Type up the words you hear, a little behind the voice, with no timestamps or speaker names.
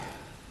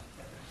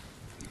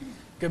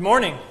Good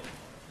morning.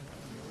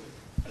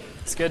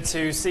 It's good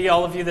to see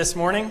all of you this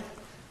morning.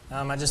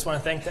 I just want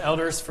to thank the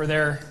elders for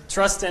their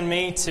trust in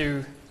me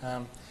to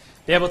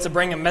be able to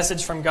bring a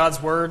message from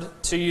God's Word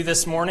to you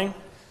this morning.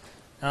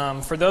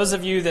 For those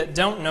of you that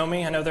don't know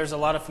me, I know there's a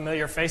lot of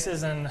familiar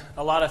faces and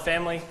a lot of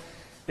family.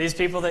 These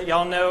people that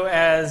y'all know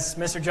as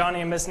Mr.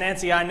 Johnny and Miss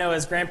Nancy, I know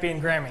as Grampy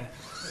and Grammy.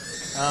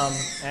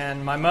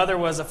 And my mother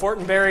was a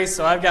Fortenberry,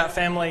 so I've got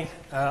family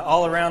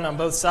all around on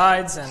both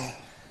sides and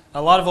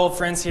a lot of old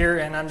friends here,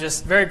 and I'm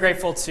just very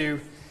grateful to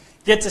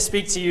get to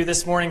speak to you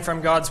this morning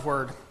from God's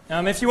Word.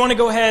 If you want to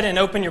go ahead and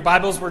open your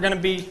Bibles, we're going to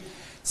be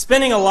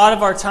spending a lot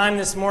of our time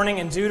this morning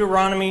in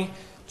Deuteronomy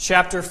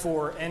chapter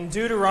 4. In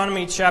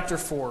Deuteronomy chapter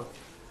 4.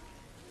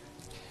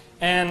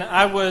 And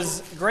I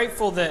was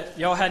grateful that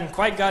y'all hadn't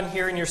quite gotten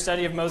here in your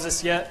study of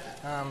Moses yet.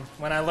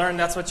 When I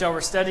learned that's what y'all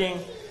were studying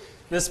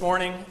this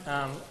morning.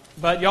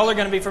 But y'all are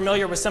going to be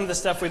familiar with some of the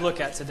stuff we look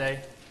at today.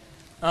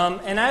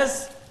 And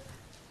as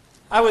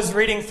I was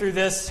reading through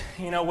this,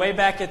 way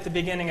back at the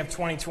beginning of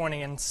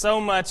 2020, and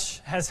so much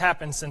has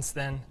happened since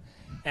then.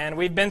 And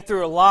we've been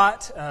through a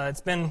lot.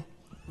 It's been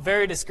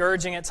very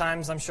discouraging at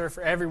times, I'm sure,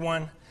 for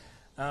everyone,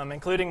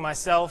 including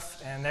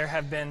myself. And there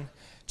have been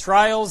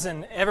trials,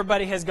 and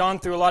everybody has gone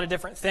through a lot of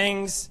different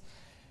things.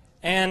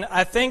 And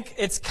I think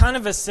it's kind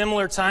of a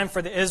similar time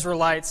for the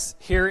Israelites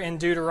here in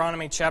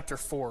Deuteronomy chapter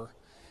 4.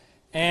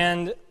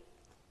 And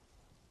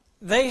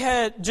they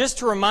had, just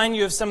to remind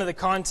you of some of the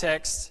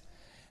context,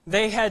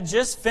 they had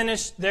just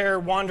finished their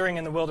wandering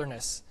in the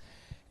wilderness.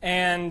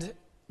 And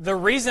the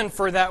reason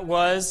for that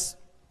was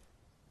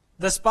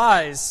the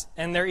spies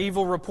and their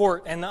evil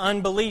report and the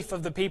unbelief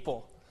of the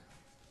people.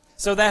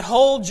 So that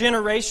whole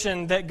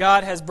generation that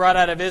God has brought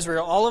out of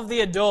Israel, all of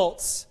the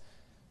adults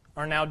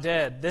are now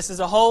dead. This is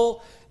a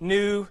whole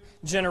new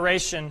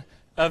generation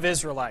of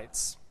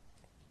Israelites.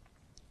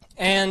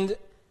 And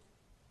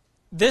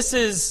this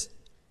is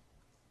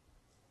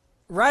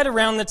right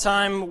around the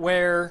time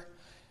where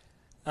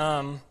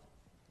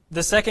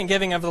the second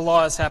giving of the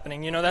law is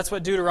happening. That's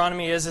what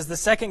Deuteronomy is the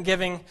second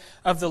giving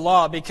of the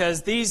law,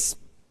 because these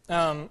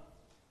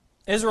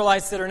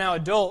Israelites that are now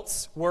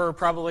adults were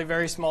probably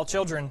very small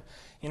children.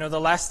 The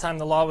last time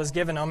the law was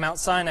given on Mount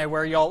Sinai,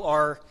 where y'all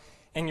are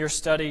in your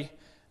study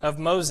of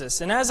Moses.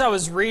 And as I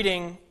was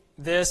reading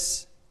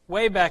this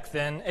way back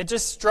then, it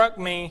just struck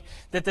me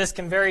that this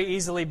can very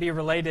easily be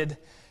related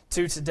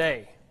to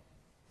today.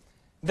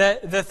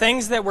 That the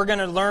things that we're going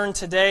to learn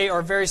today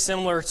are very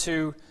similar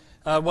to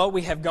what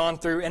we have gone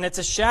through, and it's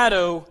a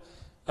shadow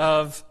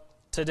of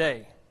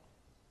today.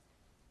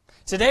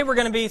 Today we're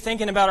going to be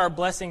thinking about our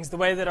blessings, the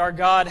way that our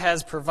God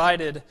has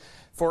provided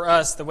for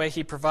us, the way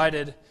He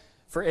provided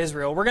for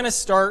Israel. We're going to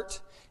start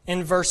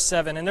in verse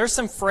 7, and there's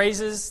some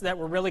phrases that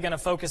we're really going to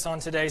focus on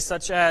today,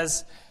 such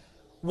as,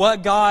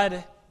 what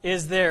God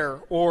is there,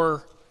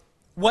 or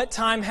what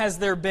time has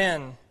there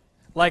been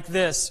like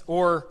this,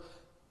 or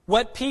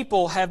what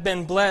people have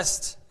been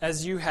blessed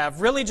as you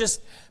have. Really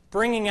just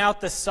bringing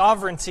out the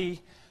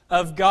sovereignty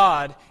of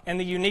God and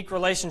the unique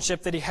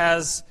relationship that He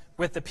has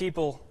with the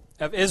people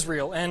of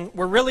Israel. And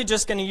we're really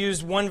just going to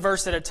use one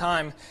verse at a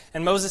time.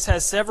 And Moses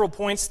has several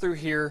points through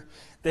here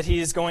that he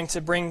is going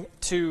to bring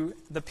to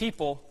the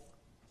people.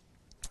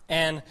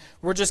 And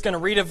we're just going to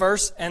read a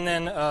verse and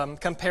then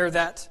compare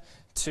that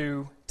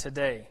to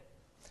today.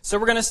 So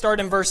we're going to start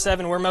in verse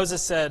 7 where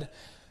Moses said,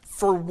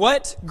 "For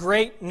what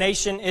great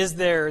nation is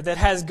there that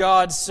has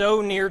God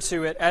so near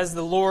to it as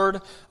the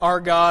Lord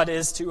our God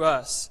is to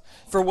us?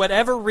 For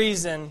whatever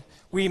reason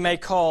we may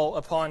call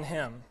upon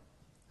Him."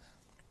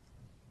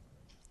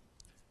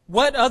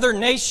 What other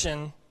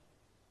nation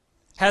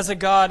has a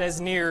God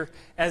as near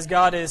as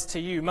God is to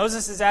you?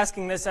 Moses is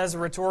asking this as a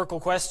rhetorical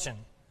question.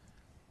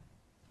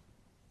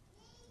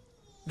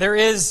 There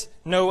is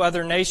no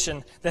other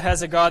nation that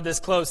has a God this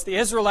close. The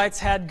Israelites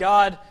had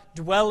God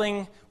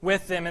dwelling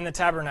with them in the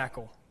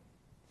tabernacle.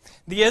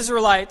 The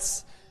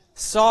Israelites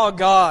saw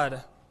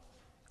God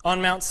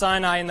on Mount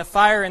Sinai in the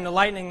fire and the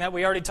lightning that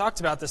we already talked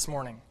about this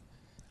morning.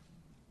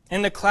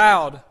 In the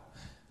cloud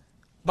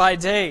by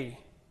day,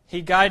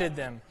 He guided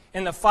them.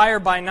 In the fire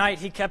by night,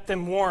 He kept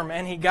them warm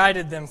and He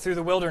guided them through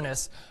the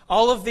wilderness.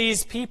 All of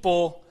these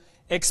people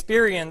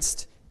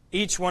experienced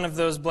each one of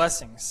those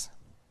blessings.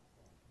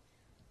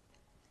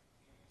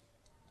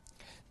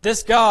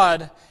 This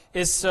God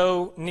is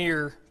so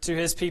near to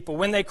His people.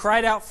 When they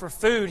cried out for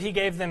food, He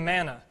gave them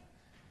manna.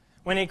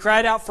 When He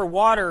cried out for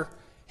water,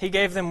 He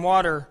gave them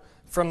water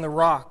from the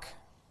rock.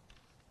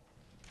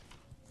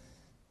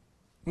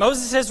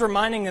 Moses is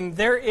reminding them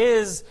there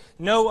is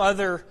no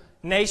other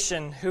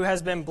nation who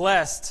has been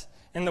blessed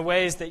in the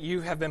ways that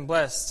you have been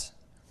blessed.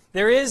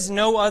 There is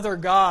no other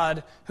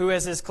God who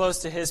is as close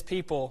to His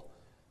people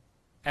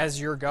as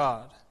your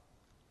God.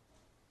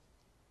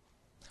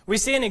 We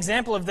see an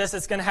example of this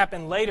that's going to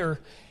happen later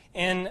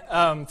in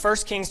 1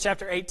 Kings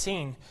chapter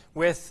 18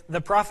 with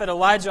the prophet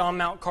Elijah on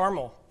Mount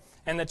Carmel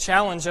and the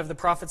challenge of the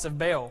prophets of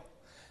Baal.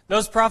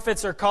 Those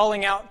prophets are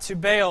calling out to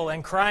Baal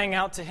and crying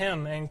out to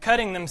him and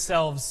cutting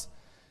themselves,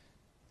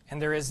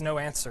 and there is no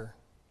answer.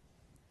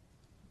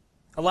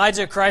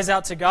 Elijah cries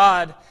out to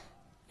God,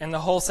 and the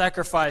whole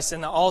sacrifice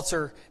and the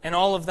altar and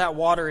all of that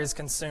water is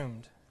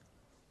consumed.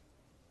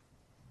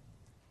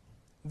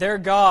 Their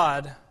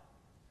God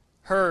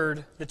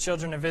heard the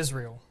children of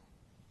Israel.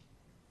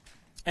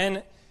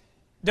 And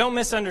don't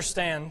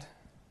misunderstand.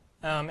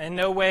 In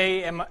no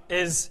way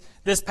is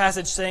this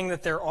passage saying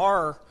that there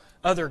are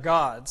other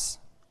gods.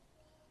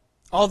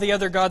 All the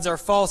other gods are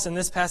false, and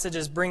this passage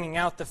is bringing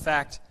out the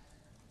fact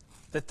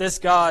that this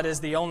God is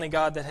the only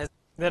God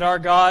that our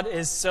God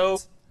is so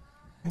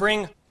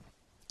bring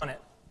on it.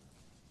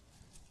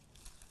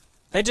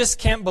 They just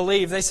can't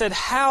believe. They said,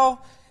 "How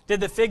did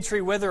the fig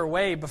tree wither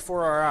away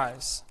before our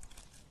eyes?"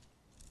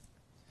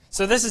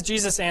 So this is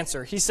Jesus'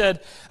 answer. He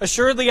said,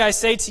 "Assuredly I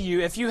say to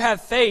you, if you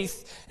have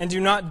faith and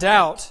do not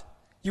doubt,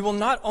 you will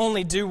not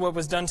only do what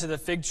was done to the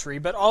fig tree,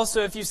 but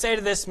also if you say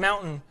to this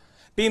mountain,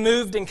 'Be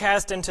moved and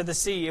cast into the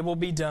sea,' it will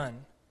be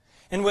done.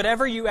 And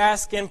whatever you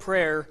ask in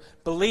prayer,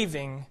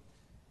 believing,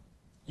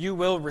 you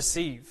will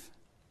receive."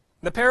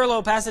 The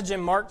parallel passage in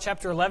Mark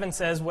chapter 11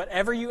 says,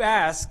 "Whatever you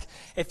ask,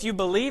 if you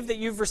believe that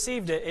you've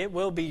received it, it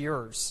will be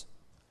yours."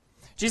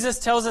 Jesus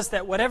tells us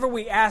that whatever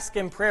we ask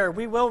in prayer,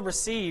 we will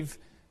receive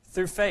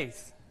through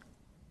faith.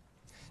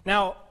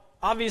 Now,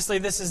 obviously,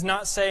 this is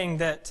not saying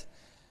that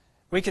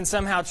we can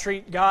somehow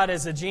treat God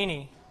as a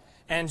genie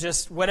and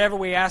just whatever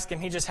we ask Him,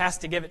 He just has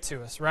to give it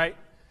to us, right?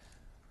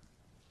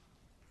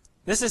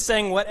 This is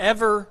saying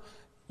whatever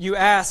you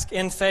ask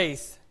in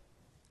faith,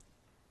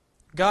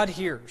 God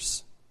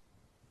hears.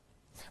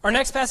 Our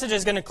next passage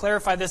is going to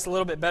clarify this a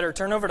little bit better.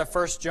 Turn over to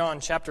 1 John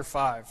chapter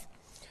 5.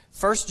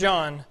 1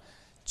 John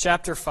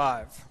chapter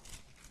 5.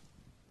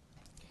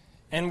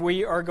 And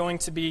we are going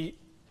to be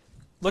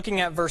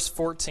looking at verse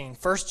 14.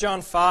 1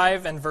 John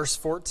 5 and verse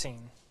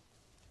 14.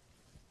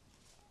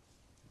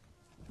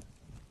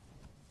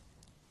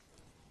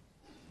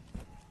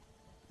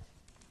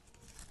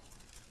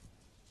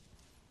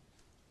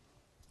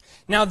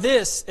 Now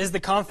this is the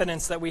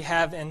confidence that we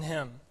have in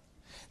Him,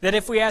 that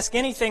if we ask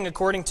anything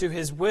according to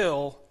His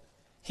will,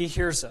 He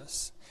hears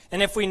us.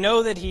 And if we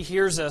know that He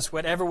hears us,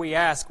 whatever we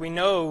ask, we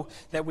know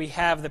that we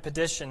have the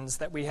petitions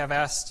that we have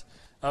asked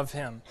of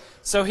Him.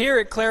 So here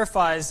it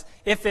clarifies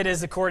if it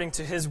is according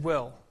to His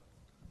will.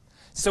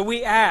 So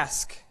we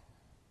ask,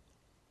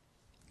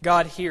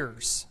 God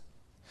hears.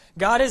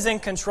 God is in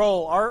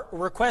control. Our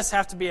requests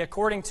have to be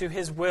according to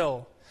His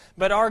will.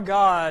 But our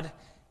God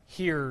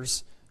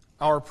hears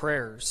our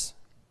prayers.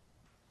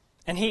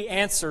 And He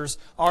answers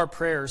our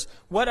prayers.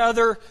 What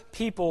other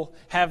people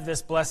have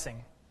this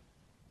blessing?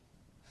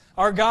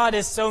 Our God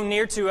is so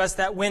near to us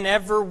that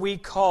whenever we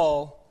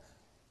call,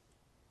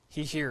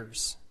 He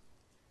hears.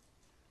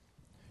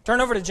 Turn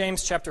over to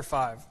James chapter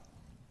 5.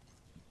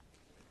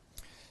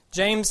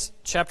 James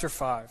chapter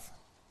 5.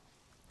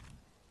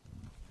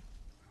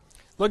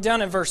 Look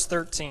down at verse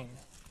 13.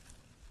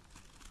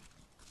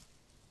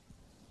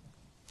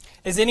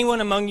 Is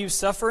anyone among you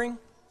suffering?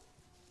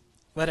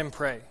 Let him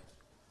pray.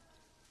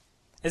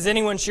 Is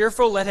anyone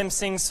cheerful? Let him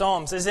sing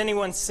psalms. Is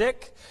anyone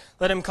sick?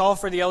 Let him call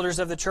for the elders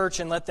of the church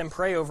and let them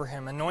pray over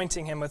him,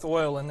 anointing him with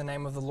oil in the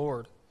name of the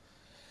Lord.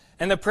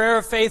 And the prayer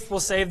of faith will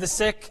save the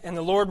sick, and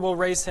the Lord will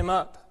raise him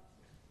up.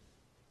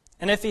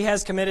 And if he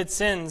has committed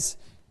sins,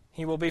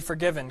 he will be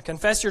forgiven.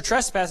 Confess your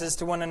trespasses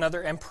to one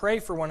another and pray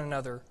for one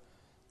another,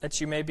 that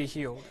you may be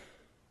healed.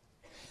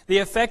 The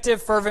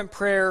effective, fervent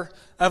prayer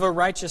of a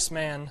righteous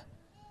man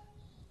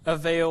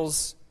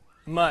avails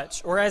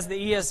much. Or as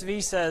the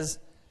ESV says,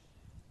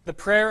 the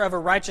prayer of a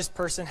righteous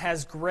person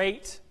has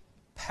great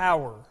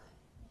power.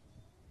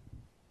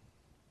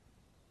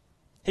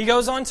 He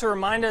goes on to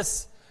remind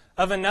us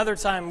of another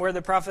time where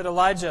the prophet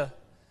Elijah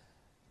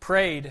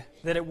prayed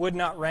that it would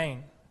not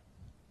rain.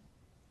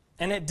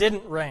 And it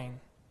didn't rain.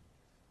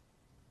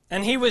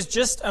 And he was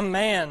just a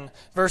man,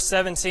 verse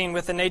 17,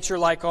 with a nature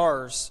like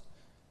ours.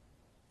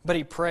 But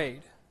he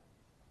prayed.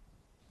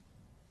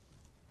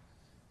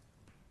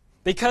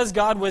 Because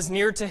God was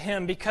near to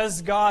him,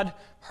 because God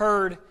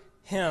heard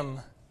him,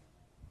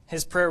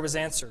 his prayer was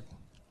answered.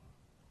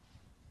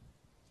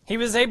 He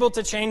was able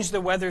to change the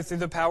weather through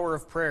the power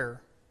of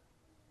prayer.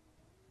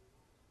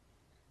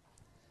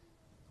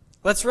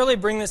 Let's really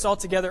bring this all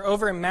together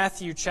over in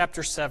Matthew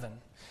chapter 7.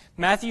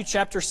 Matthew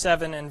chapter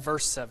 7 and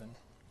verse 7.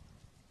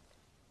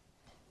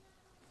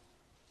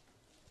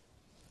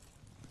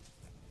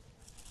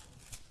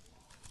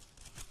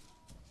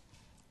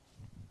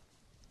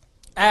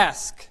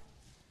 Ask,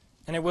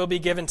 and it will be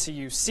given to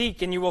you.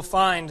 Seek, and you will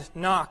find.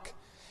 Knock,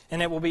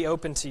 and it will be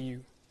opened to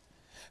you.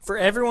 For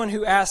everyone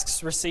who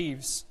asks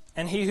receives,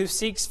 and he who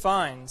seeks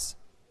finds,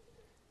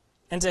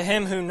 and to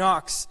him who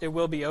knocks it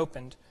will be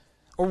opened.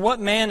 Or what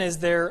man is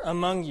there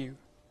among you,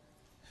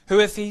 who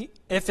if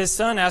his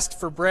son asks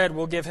for bread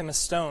will give him a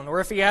stone? Or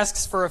if he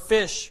asks for a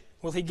fish,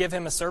 will he give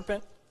him a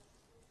serpent?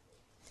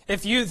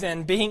 If you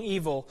then, being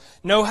evil,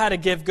 know how to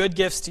give good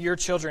gifts to your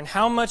children,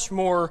 how much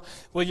more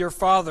will your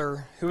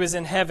Father who is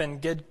in heaven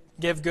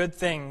give good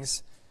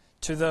things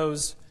to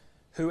those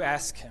who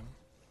ask him?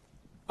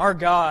 Our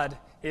God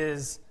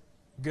is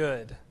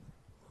good.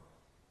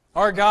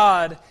 Our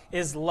God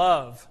is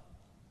love.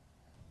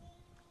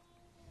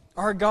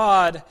 our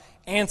God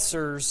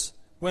answers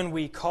when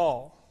we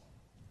call.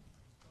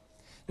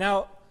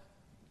 Now,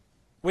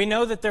 we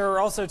know that there are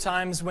also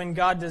times when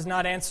God does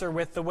not answer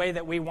with the way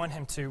that we want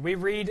him to. We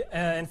read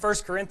in 1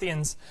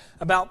 Corinthians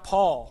about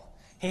Paul.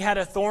 He had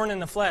a thorn in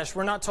the flesh.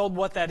 We're not told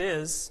what that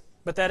is,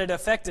 but that it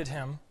affected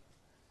him.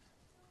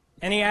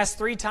 And he asked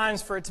 3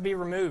 times for it to be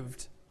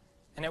removed,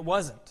 and it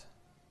wasn't.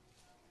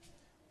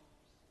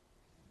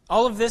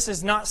 All of this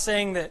is not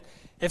saying that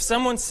if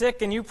someone's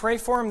sick and you pray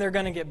for them, they're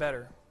going to get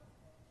better.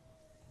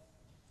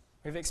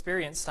 We've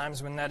experienced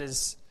times when that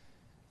has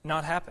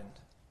not happened.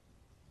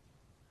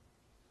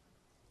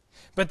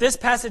 But this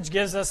passage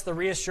gives us the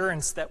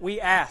reassurance that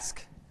we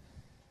ask.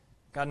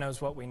 God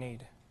knows what we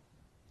need.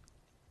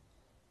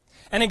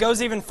 And it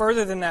goes even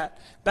further than that.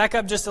 Back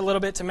up just a little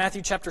bit to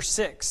Matthew chapter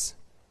 6.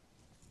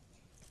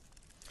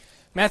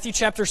 Matthew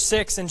chapter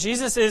 6, and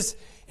Jesus is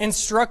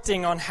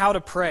instructing on how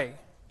to pray.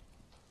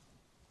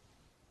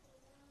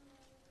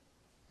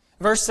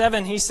 Verse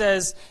 7, he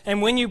says,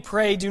 "And when you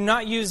pray, do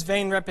not use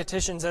vain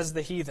repetitions as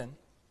the heathen,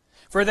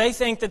 for they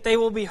think that they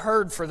will be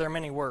heard for their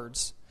many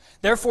words.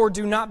 Therefore,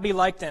 do not be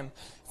like them.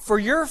 For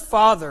your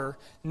Father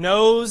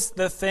knows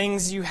the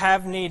things you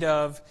have need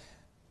of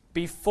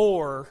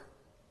before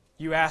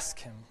you ask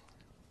Him."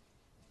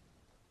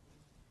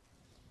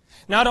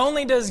 Not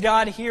only does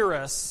God hear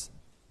us,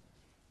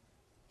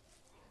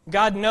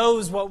 God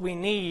knows what we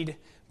need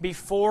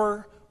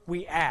before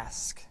we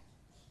ask.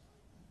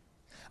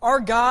 Our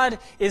God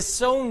is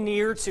so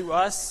near to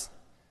us,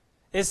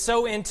 is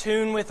so in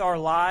tune with our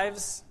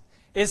lives,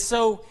 is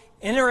so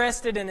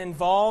interested and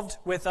involved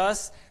with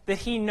us that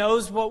He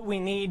knows what we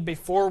need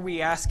before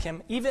we ask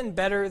Him, even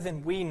better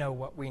than we know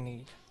what we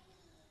need.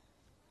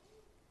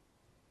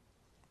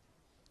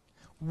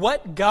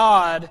 What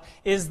God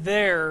is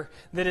there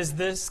that is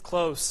this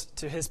close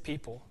to His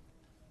people?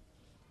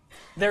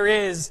 There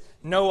is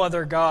no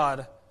other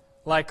God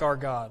like our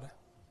God.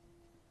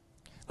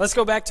 Let's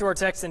go back to our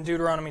text in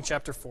Deuteronomy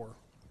chapter 4.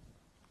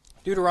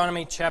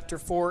 Deuteronomy chapter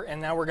 4,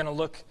 and now we're going to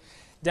look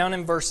down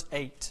in verse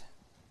 8.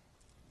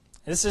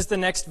 This is the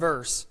next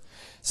verse.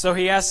 So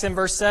he asks in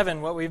verse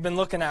 7, what we've been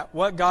looking at,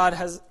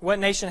 what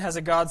nation has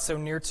a God so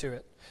near to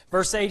it?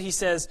 Verse 8, he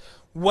says,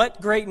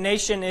 "What great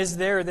nation is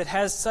there that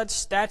has such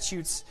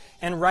statutes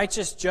and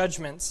righteous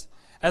judgments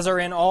as are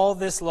in all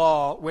this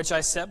law which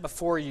I set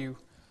before you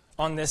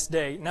on this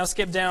day?" Now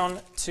skip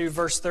down to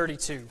verse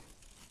 32.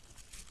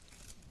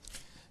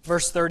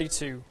 Verse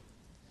 32.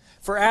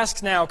 "For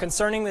ask now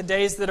concerning the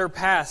days that are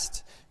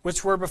past,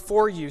 which were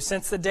before you,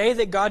 since the day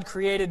that God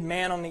created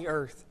man on the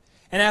earth,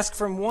 and ask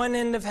from one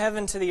end of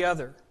heaven to the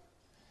other,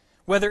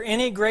 whether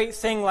any great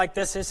thing like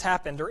this has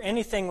happened, or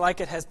anything like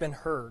it has been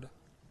heard.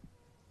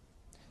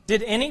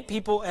 Did any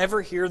people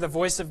ever hear the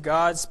voice of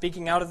God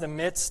speaking out of the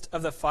midst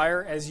of the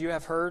fire as you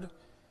have heard,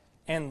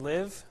 and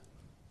live?"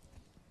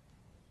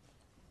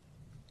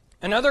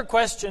 Another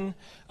question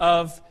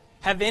of,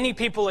 have any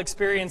people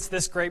experienced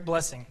this great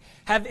blessing?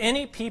 Have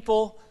any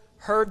people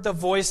heard the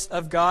voice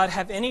of God?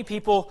 Have any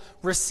people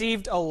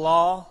received a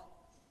law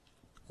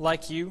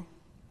like you?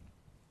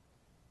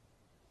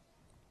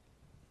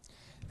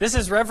 This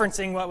is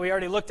referencing what we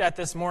already looked at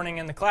this morning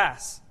in the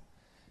class.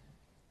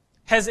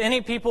 Has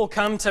any people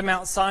come to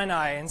Mount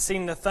Sinai and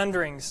seen the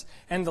thunderings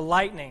and the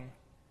lightning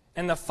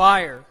and the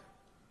fire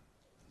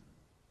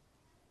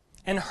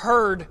and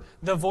heard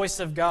the voice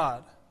of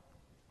God?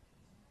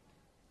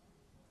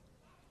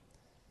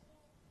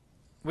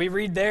 We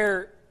read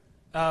there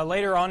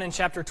later on in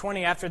chapter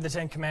 20 after the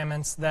Ten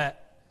Commandments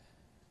that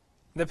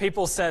the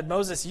people said,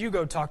 "Moses, you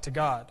go talk to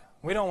God.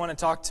 We don't want to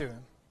talk to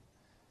Him."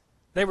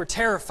 They were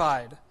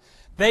terrified.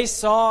 They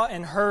saw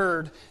and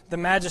heard the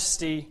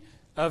majesty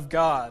of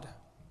God.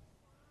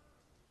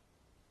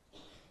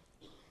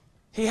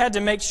 He had to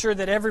make sure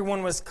that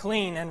everyone was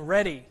clean and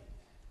ready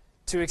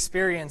to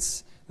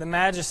experience the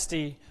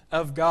majesty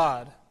of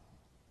God.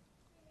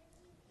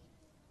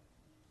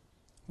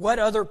 What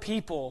other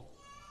people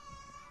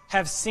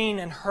have seen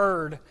and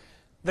heard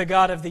the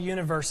God of the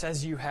universe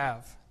as you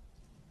have?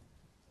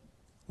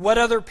 What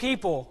other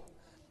people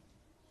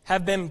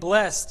have been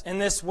blessed in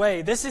this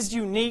way? This is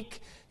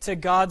unique to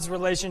God's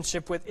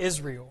relationship with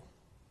Israel.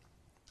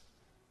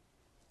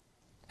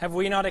 Have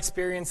we not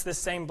experienced this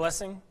same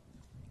blessing?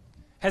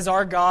 Has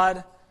our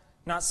God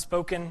not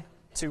spoken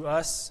to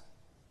us?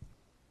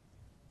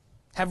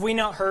 Have we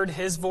not heard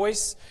His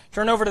voice?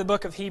 Turn over to the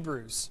book of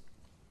Hebrews.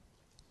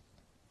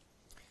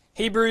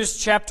 Hebrews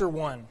chapter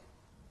 1.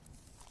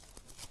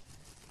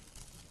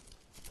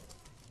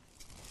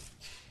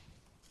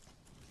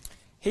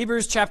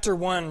 Hebrews chapter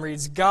 1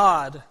 reads,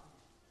 "God,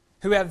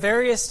 who at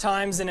various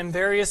times and in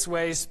various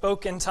ways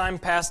spoke in time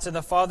past to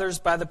the fathers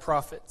by the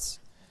prophets,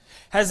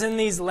 has in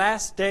these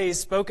last days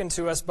spoken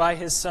to us by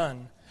His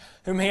Son,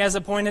 whom He has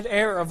appointed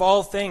heir of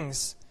all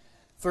things,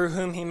 through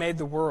whom He made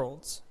the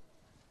worlds,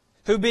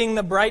 who being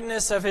the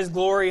brightness of His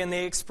glory and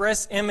the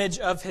express image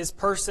of His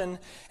person,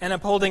 and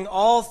upholding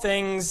all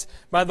things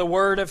by the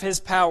word of His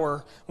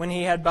power, when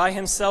He had by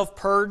Himself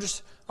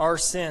purged our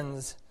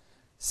sins,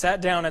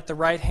 sat down at the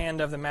right hand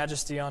of the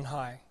Majesty on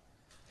high,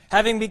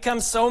 having become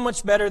so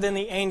much better than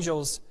the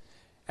angels,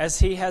 as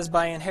he has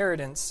by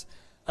inheritance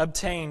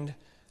obtained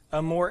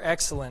a more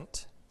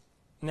excellent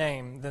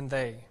name than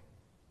they.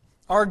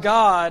 Our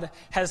God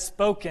has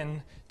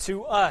spoken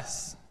to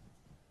us.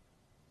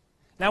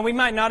 Now, we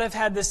might not have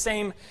had the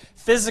same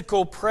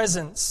physical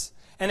presence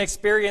and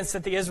experience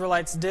that the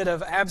Israelites did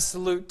of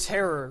absolute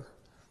terror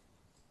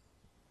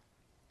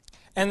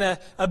and the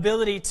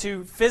ability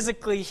to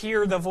physically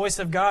hear the voice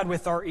of God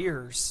with our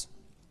ears.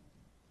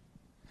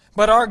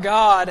 But our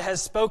God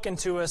has spoken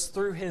to us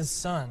through His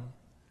Son.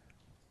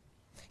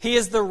 He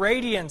is the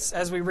radiance,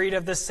 as we read,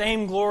 of the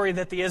same glory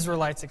that the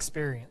Israelites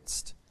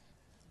experienced.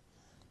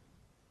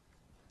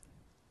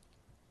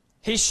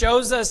 He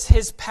shows us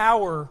His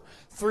power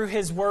through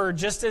His Word,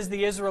 just as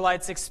the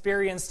Israelites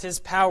experienced His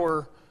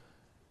power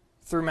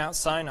through Mount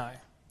Sinai.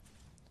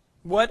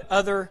 What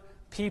other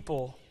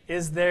people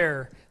is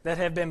there that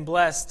have been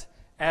blessed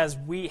as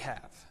we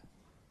have?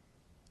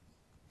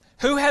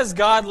 Who has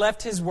God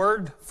left His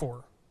Word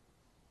for?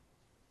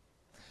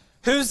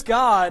 Whose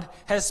God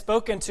has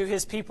spoken to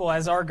His people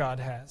as our God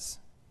has?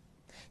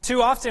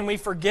 Too often we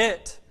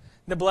forget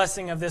the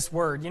blessing of this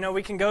Word. You know,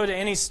 we can go to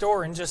any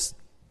store and just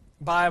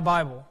buy a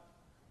Bible.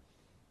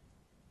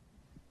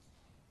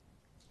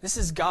 This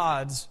is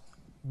God's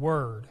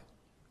Word.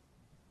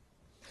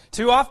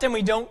 Too often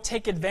we don't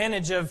take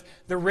advantage of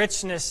the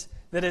richness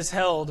that is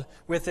held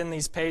within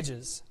these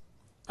pages.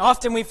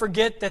 Often we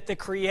forget that the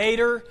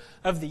Creator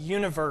of the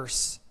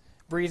universe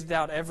breathed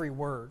out every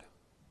word.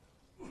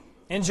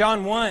 In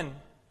John 1,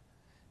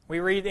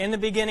 we read, "In the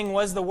beginning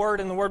was the Word,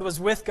 and the Word was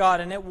with God,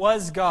 and it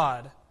was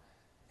God.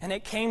 And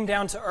it came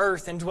down to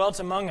earth and dwelt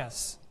among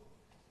us."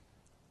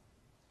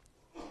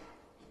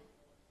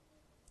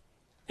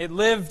 It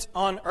lived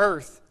on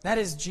earth. That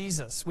is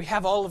Jesus. We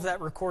have all of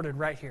that recorded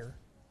right here.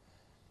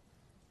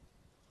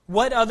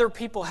 What other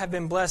people have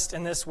been blessed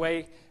in this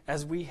way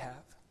as we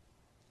have?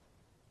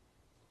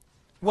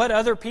 What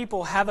other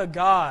people have a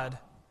God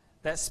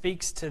that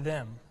speaks to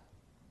them?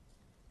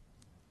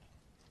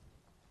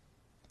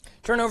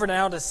 Turn over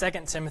now to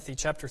 2 Timothy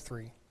chapter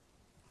 3.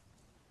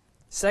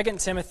 2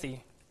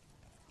 Timothy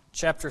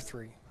chapter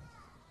 3.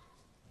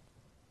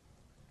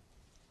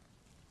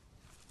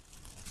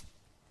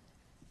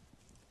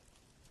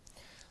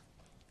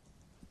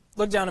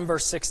 Look down in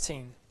verse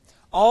 16.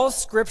 "All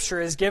Scripture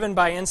is given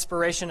by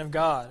inspiration of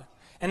God,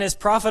 and is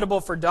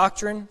profitable for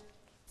doctrine,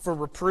 for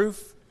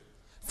reproof,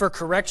 for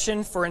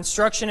correction, for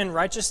instruction in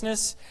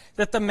righteousness,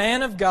 that the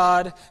man of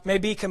God may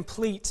be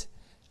complete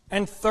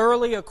and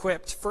thoroughly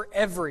equipped for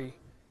every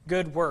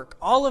good work."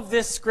 All of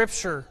this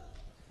Scripture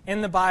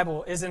in the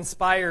Bible is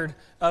inspired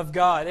of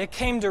God. It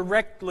came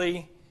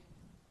directly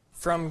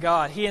from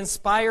God. He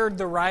inspired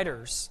the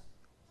writers.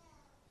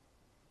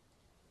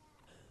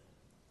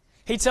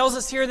 He tells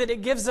us here that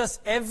it gives us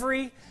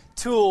every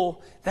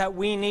tool that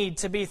we need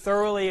to be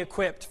thoroughly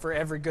equipped for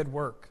every good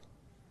work.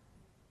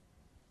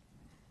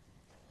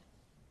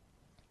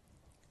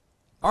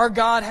 Our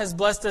God has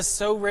blessed us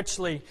so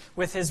richly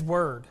with His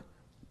Word.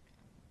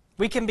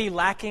 We can be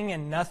lacking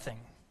in nothing.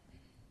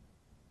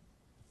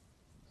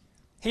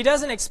 He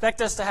doesn't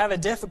expect us to have a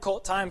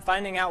difficult time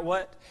finding out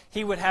what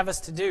He would have us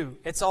to do.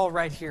 It's all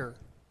right here.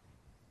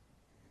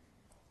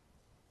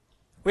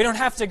 We don't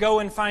have to go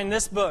and find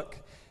this book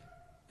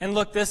and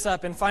look this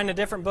up and find a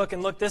different book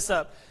and look this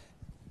up.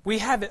 We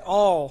have it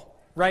all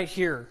right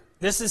here.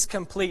 This is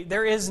complete.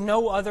 There is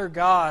no other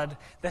God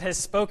that has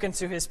spoken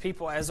to His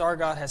people as our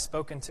God has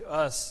spoken to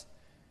us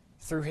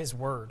through His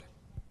Word.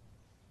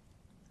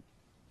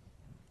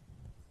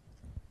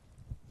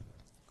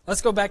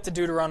 Let's go back to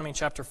Deuteronomy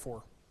chapter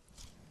 4.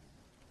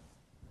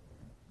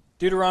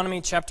 Deuteronomy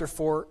chapter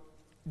 4,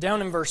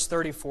 down in verse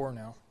 34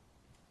 now.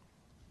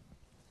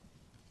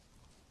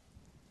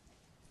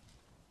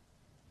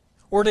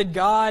 "Or did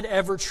God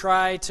ever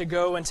try to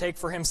go and take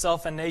for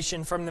Himself a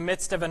nation from the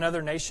midst of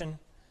another nation?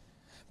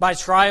 By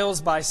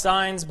trials, by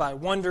signs, by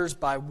wonders,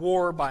 by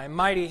war, by a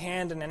mighty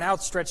hand and an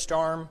outstretched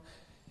arm,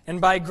 and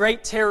by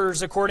great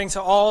terrors according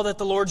to all that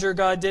the Lord your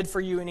God did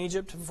for you in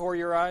Egypt before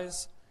your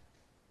eyes?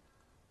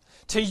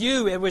 To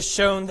you it was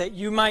shown that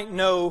you might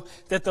know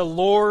that the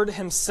Lord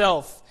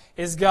Himself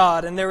is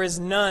God, and there is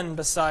none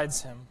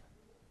besides Him.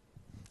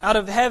 Out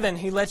of heaven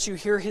He let you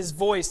hear His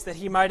voice, that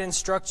He might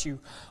instruct you.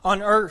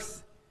 On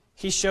earth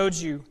He showed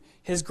you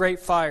His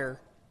great fire,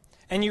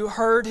 and you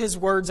heard His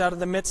words out of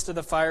the midst of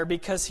the fire,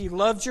 because He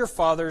loved your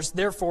fathers,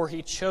 therefore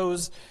He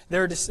chose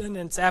their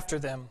descendants after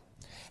them.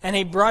 And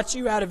He brought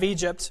you out of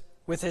Egypt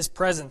with His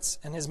presence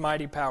and His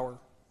mighty power,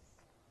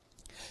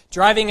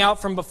 driving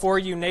out from before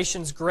you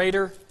nations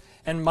greater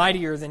and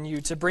mightier than you,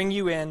 to bring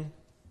you in,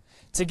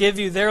 to give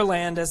you their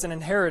land as an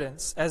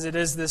inheritance, as it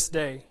is this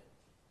day.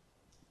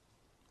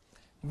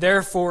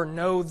 Therefore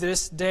know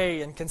this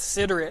day and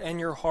consider it in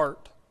your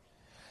heart,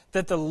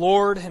 that the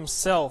Lord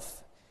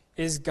Himself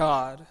is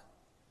God,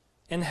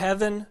 in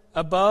heaven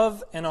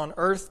above and on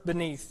earth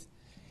beneath,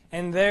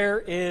 and there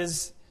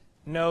is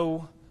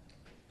no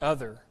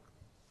other."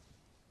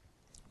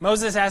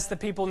 Moses asked the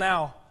people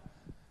now,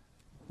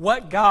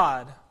 what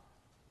God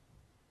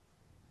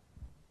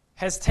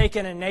has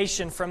taken a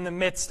nation from the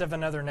midst of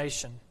another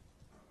nation?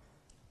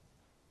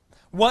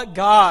 What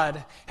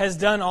God has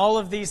done all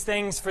of these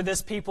things for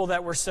this people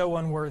that were so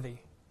unworthy?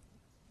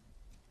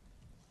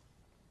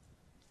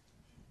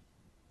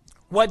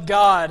 What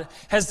God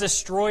has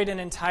destroyed an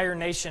entire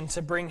nation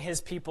to bring His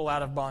people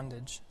out of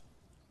bondage?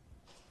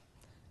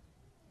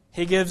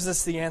 He gives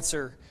us the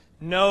answer: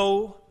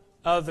 no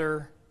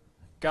other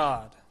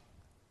God.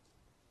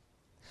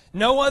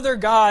 No other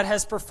God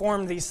has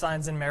performed these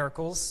signs and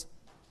miracles.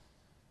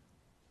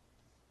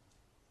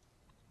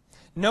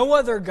 No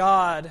other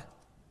God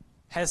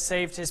has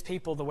saved His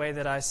people the way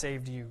that I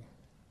saved you.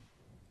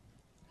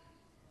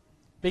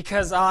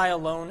 Because I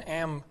alone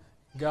am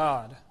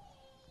God.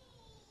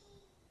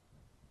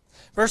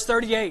 Verse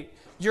 38,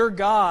 your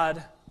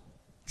God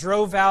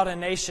drove out a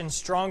nation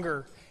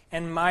stronger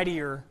and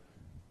mightier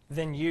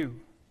than you.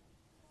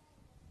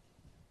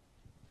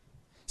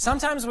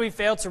 Sometimes we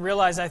fail to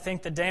realize, I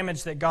think, the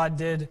damage that God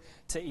did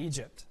to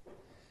Egypt.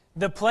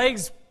 The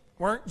plagues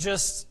weren't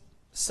just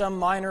some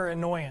minor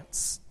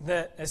annoyance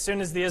that as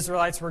soon as the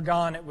Israelites were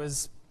gone, it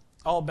was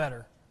all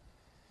better.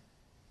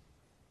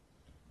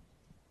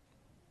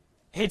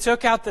 He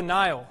took out the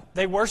Nile.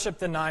 They worshiped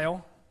the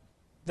Nile.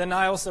 The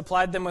Nile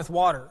supplied them with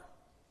water.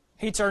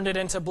 He turned it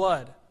into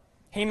blood.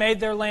 He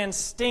made their land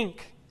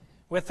stink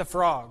with the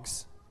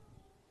frogs.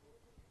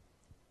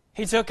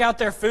 He took out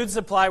their food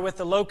supply with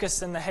the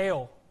locusts and the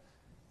hail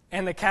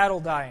and the cattle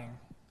dying.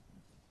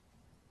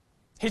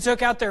 He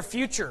took out their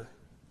future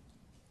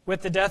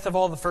with the death of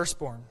all the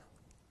firstborn.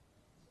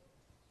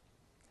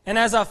 And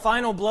as a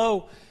final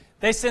blow,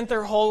 they sent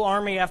their whole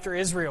army after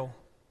Israel,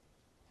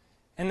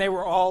 and they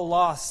were all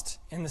lost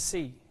in the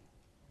sea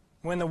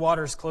when the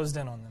waters closed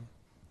in on them.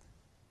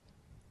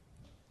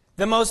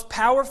 The most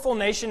powerful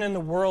nation in the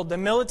world, the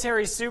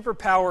military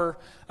superpower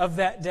of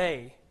that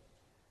day,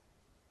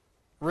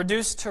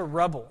 reduced to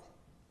rubble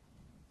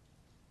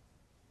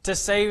to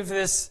save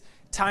this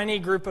tiny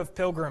group of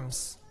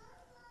pilgrims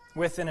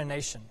within a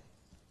nation.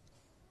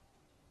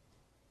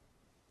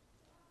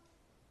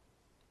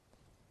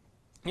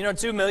 You know,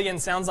 2 million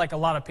sounds like a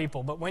lot of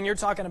people, but when you're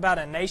talking about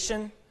a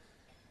nation,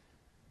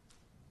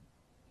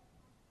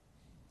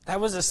 that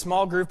was a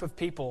small group of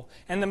people.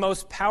 And the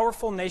most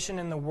powerful nation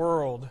in the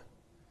world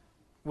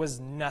was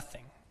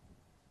nothing.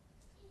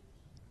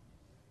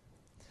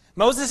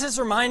 Moses is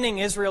reminding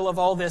Israel of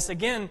all this.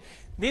 Again,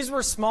 these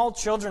were small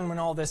children when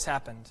all this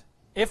happened,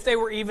 if they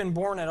were even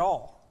born at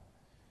all.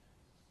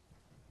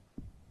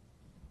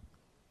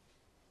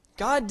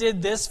 God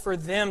did this for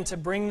them to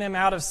bring them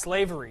out of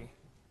slavery,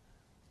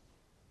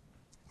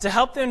 to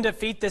help them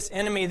defeat this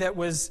enemy that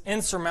was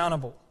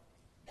insurmountable.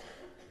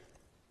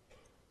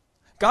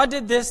 God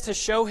did this to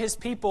show His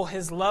people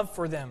His love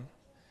for them,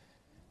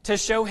 to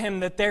show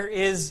Him that there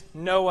is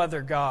no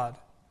other God.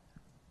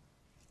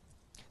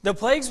 The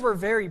plagues were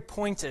very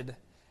pointed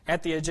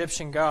at the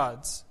Egyptian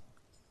gods.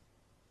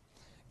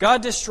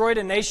 God destroyed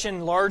a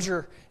nation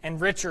larger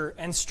and richer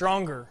and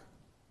stronger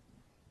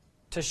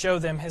to show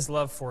them His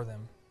love for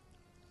them.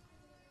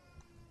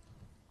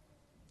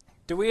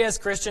 Do we as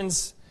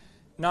Christians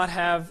not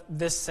have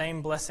this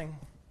same blessing?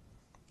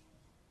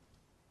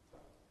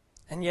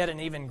 And yet an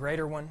even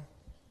greater one?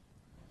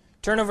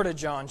 Turn over to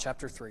John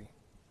chapter 3.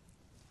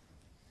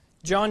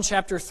 John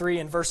chapter 3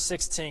 and verse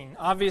 16.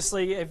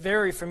 Obviously a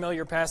very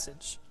familiar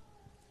passage.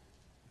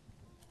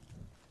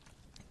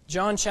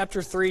 John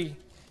chapter 3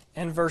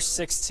 and verse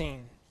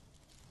 16.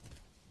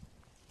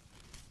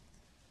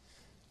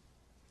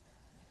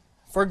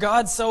 For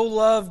God so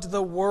loved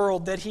the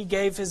world that He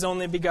gave His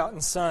only begotten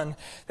Son,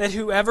 that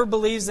whoever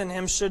believes in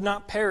Him should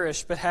not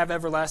perish but have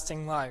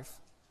everlasting life.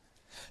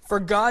 For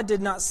God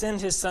did not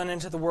send His Son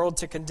into the world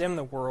to condemn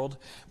the world,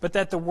 but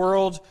that the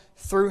world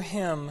through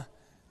Him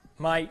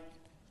might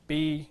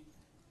be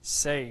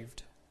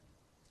saved.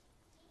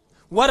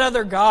 What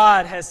other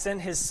God has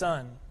sent His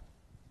Son?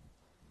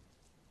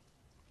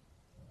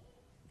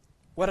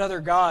 What other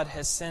God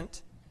has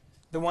sent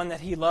the one that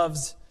He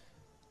loves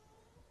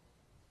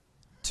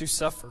to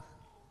suffer,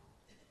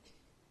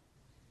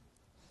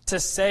 to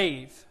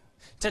save,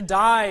 to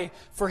die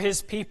for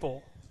His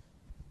people?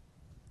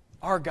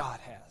 Our God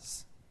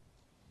has.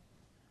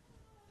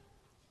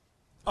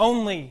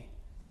 Only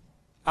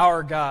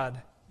our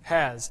God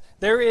has.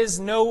 There is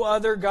no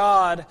other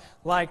God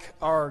like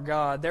our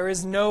God. There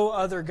is no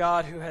other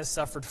God who has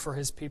suffered for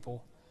His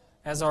people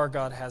as our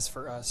God has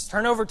for us.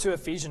 Turn over to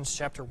Ephesians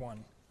chapter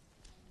 1.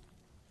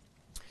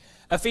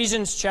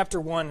 Ephesians chapter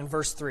 1 and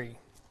verse 3.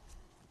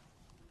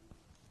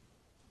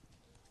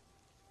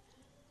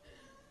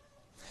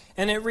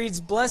 And it reads,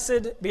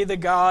 Blessed be the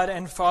God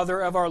and Father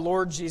of our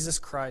Lord Jesus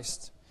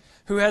Christ,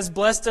 who has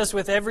blessed us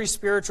with every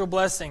spiritual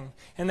blessing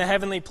in the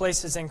heavenly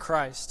places in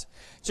Christ,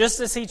 just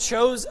as He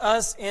chose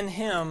us in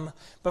Him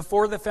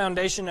before the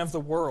foundation of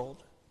the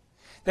world,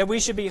 that we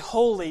should be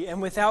holy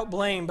and without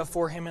blame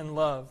before Him in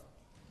love,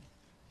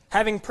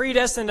 having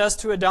predestined us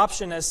to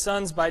adoption as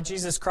sons by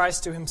Jesus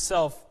Christ to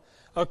Himself,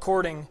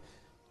 according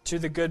to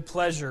the good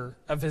pleasure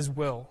of His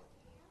will.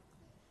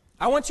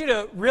 I want you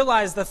to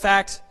realize the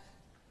fact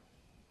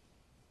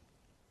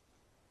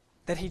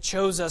that He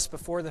chose us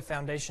before the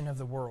foundation of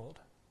the world.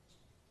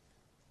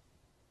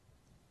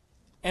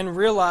 And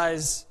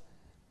realize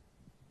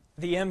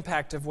the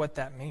impact of what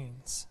that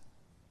means.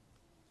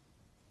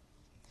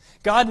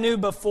 God knew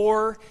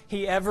before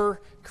He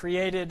ever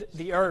created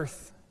the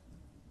earth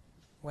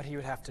what He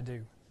would have to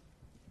do.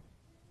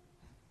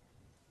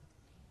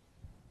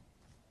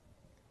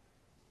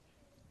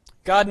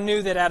 God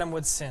knew that Adam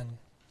would sin.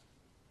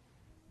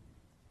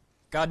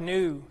 God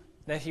knew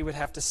that He would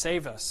have to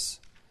save us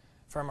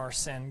from our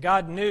sin.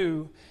 God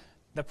knew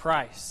the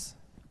price.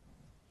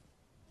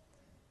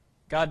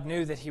 God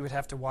knew that He would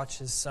have to watch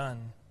His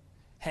Son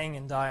hang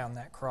and die on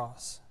that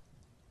cross.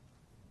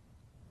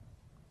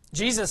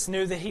 Jesus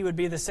knew that He would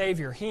be the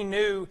Savior. He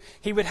knew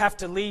He would have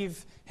to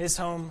leave His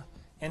home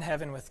in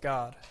heaven with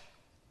God.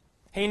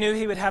 He knew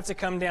He would have to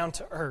come down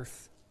to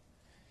earth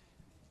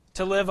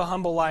to live a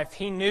humble life.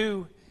 He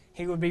knew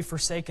He would be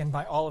forsaken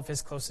by all of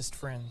His closest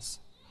friends.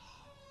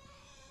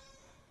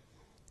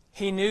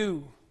 He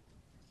knew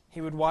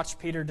He would watch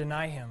Peter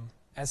deny Him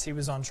as he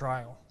was on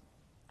trial.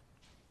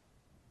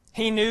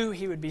 He knew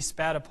He would be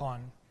spat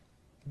upon,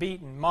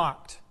 beaten,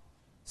 mocked,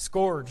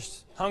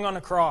 scourged, hung on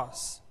a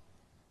cross,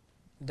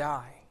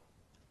 die.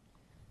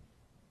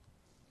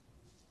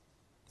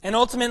 And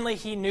ultimately,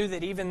 He knew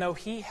that even though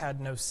He had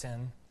no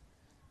sin,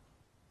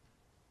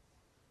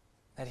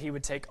 that He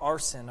would take our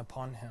sin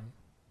upon Him.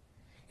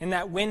 And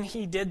that when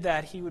He did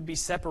that, He would be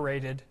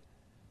separated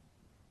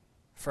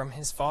from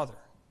His Father.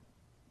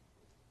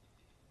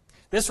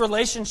 This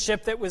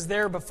relationship that was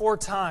there before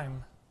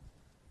time,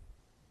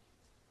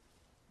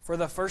 for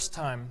the first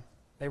time,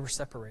 they were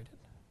separated.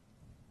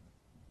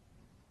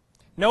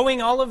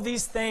 Knowing all of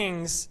these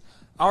things,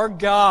 our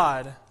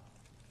God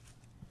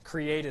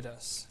created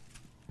us.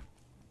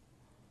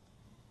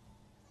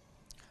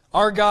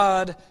 Our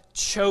God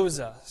chose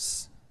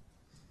us.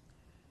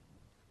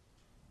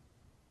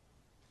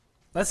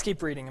 Let's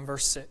keep reading in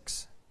verse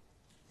 6.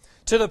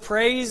 To the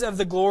praise of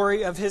the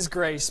glory of His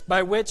grace,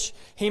 by which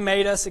He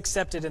made us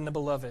accepted in the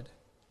Beloved.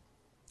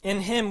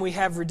 In Him we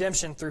have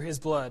redemption through His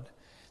blood,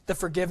 the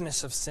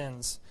forgiveness of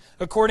sins,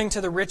 according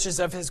to the riches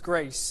of His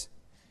grace,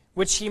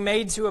 which He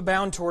made to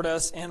abound toward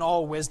us in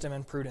all wisdom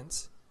and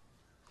prudence,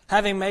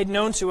 having made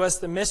known to us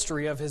the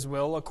mystery of His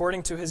will,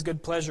 according to His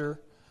good pleasure,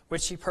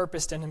 which He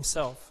purposed in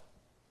Himself,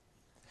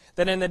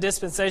 that in the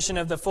dispensation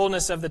of the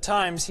fullness of the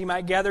times He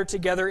might gather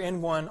together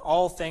in one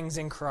all things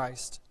in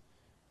Christ,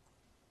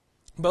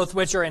 both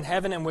which are in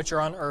heaven and which are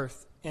on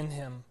earth, in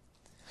Him.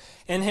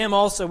 In Him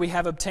also we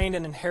have obtained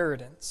an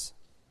inheritance,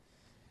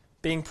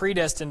 being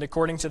predestined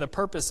according to the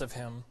purpose of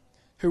Him,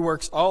 who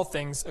works all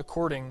things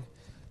according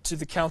to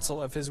the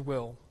counsel of His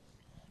will.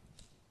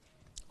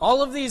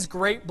 All of these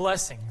great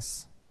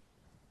blessings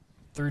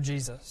through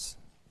Jesus.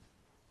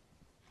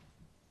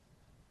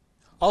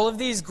 All of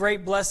these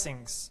great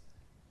blessings,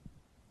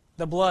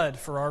 the blood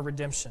for our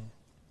redemption,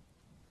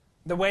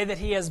 the way that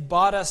He has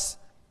bought us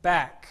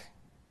back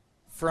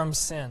from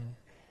sin.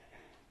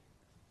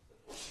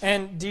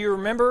 And do you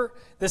remember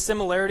the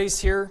similarities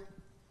here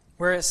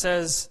where it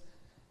says,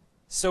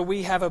 so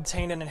we have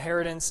obtained an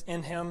inheritance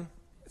in Him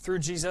through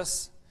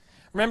Jesus?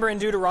 Remember in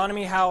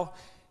Deuteronomy how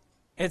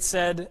it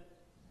said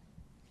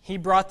He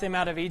brought them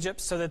out of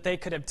Egypt so that they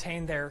could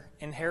obtain their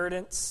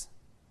inheritance?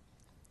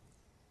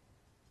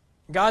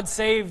 God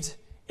saved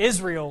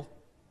Israel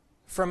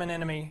from an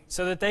enemy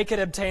so that they could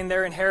obtain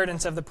their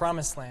inheritance of the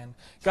promised land.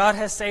 God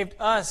has saved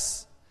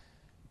us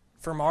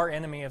from our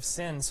enemy of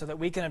sin so that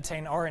we can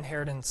obtain our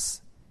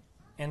inheritance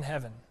in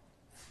heaven.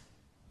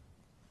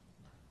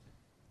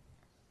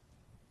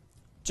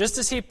 Just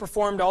as He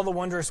performed all the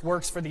wondrous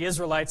works for the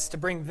Israelites to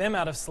bring them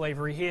out of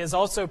slavery, He has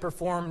also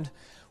performed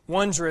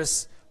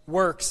wondrous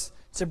works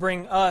to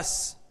bring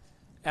us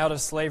out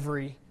of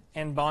slavery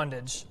and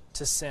bondage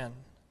to sin.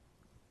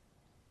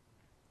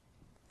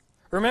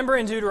 Remember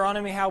in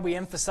Deuteronomy how we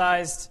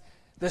emphasized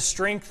the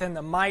strength and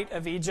the might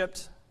of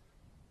Egypt?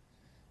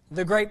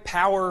 The great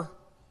power.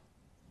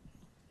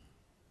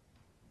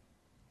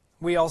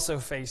 We also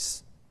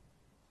face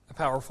a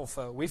powerful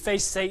foe. We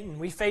face Satan.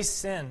 We face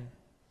sin.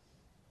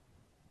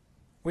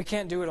 We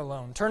can't do it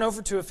alone. Turn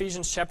over to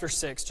Ephesians chapter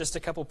 6, just a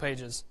couple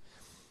pages.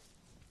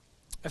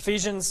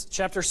 Ephesians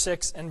chapter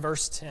 6 and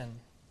verse 10.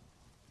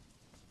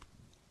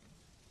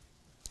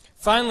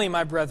 Finally,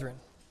 my brethren,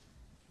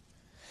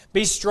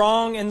 be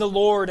strong in the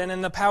Lord and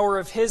in the power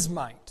of His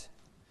might.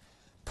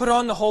 Put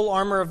on the whole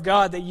armor of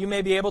God that you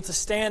may be able to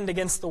stand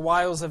against the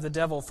wiles of the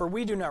devil. For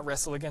we do not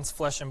wrestle against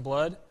flesh and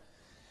blood,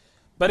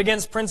 but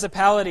against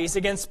principalities,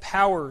 against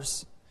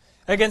powers,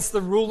 against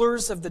the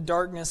rulers of the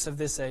darkness of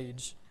this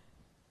age,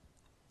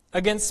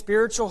 against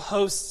spiritual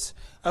hosts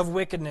of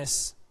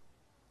wickedness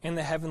in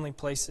the heavenly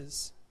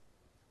places.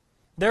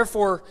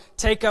 Therefore,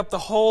 take up the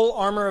whole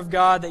armor of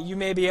God that you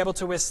may be able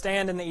to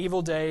withstand in the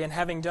evil day, and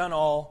having done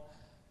all,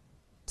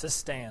 to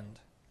stand.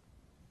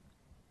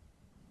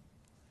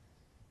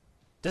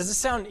 Does it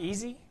sound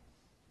easy?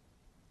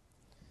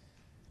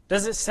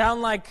 Does it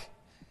sound like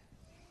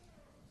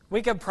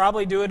we could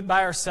probably do it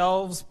by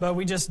ourselves, but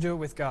we just do it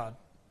with God?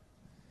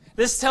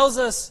 This tells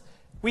us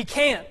we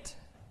can't.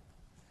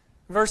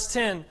 Verse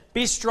 10,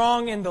 be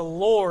strong in the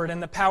Lord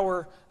and the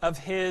power of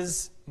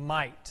His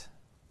might.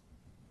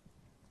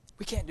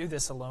 We can't do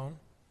this alone.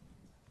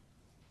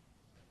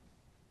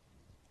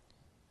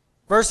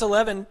 Verse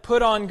 11,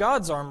 put on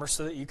God's armor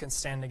so that you can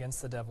stand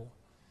against the devil.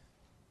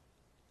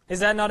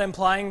 Is that not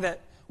implying that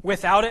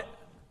without it,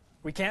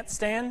 we can't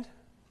stand?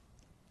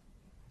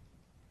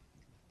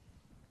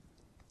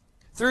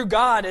 Through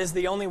God is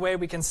the only way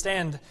we can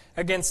stand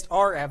against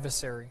our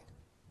adversary.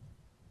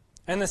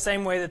 In the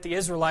same way that the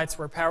Israelites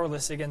were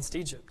powerless against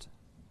Egypt.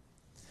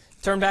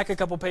 Turn back a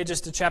couple pages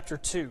to chapter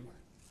 2.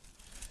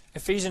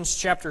 Ephesians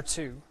chapter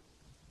 2.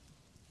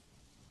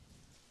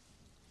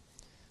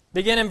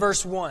 Begin in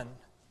verse 1.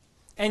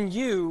 And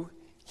you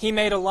He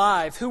made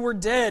alive, who were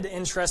dead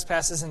in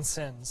trespasses and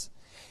sins,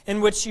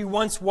 in which you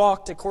once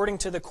walked according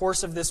to the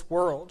course of this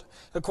world,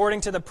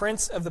 according to the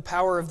prince of the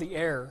power of the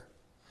air,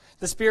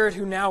 the spirit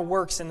who now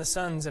works in the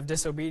sons of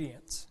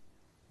disobedience,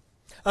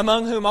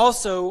 among whom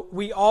also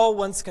we all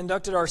once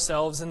conducted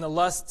ourselves in the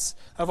lusts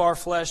of our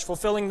flesh,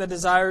 fulfilling the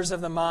desires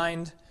of the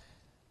mind,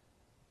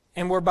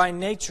 and were by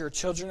nature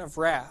children of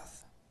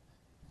wrath,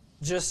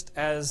 just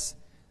as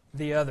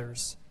the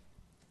others.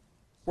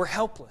 We're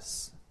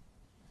helpless.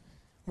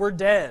 We're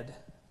dead.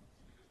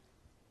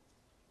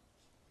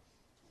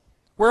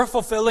 We're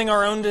fulfilling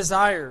our own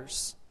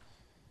desires.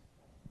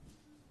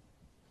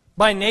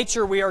 By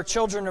nature, we are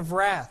children of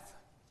wrath.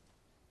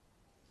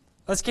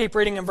 Let's keep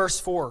reading in verse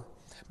 4.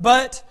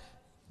 But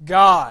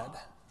God,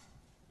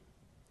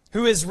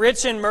 who is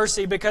rich in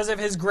mercy because of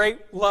His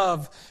great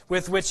love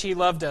with which He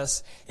loved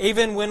us,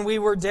 even when we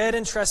were dead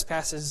in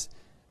trespasses,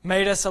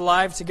 made us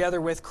alive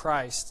together with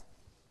Christ.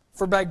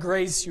 For by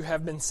grace you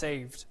have been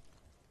saved,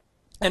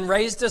 and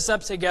raised us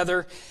up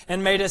together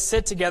and made us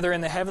sit together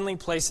in the heavenly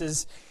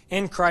places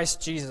in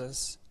Christ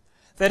Jesus,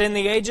 that in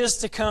the ages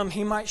to come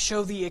He might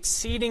show the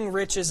exceeding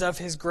riches of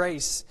His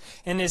grace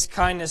and His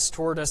kindness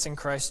toward us in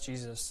Christ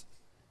Jesus.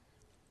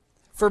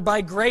 For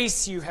by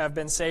grace you have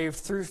been saved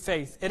through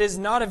faith. It is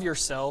not of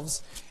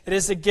yourselves, it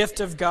is a gift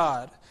of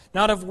God,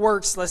 not of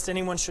works, lest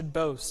anyone should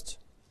boast.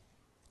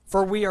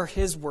 For we are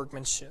His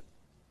workmanship,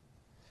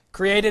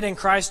 created in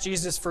Christ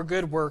Jesus for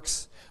good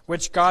works,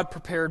 which God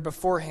prepared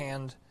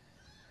beforehand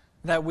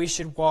that we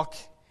should walk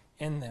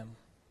in them.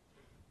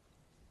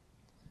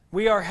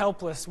 We are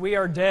helpless, we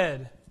are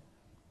dead,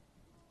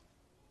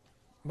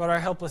 but our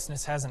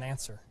helplessness has an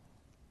answer.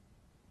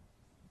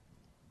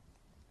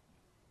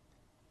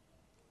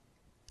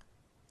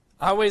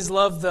 I always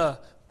love the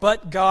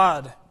 "but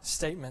God"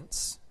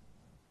 statements.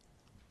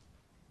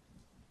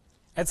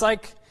 It's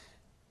like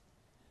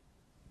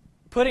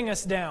putting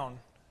us down,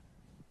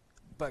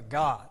 but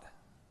God.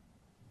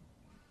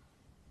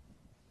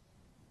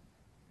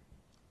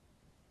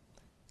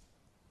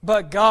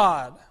 But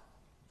God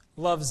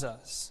loves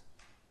us.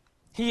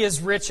 He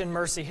is rich in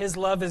mercy. His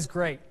love is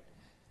great.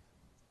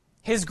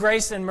 His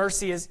grace and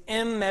mercy is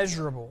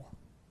immeasurable.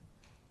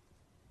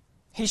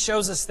 He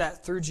shows us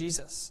that through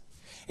Jesus.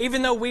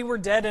 Even though we were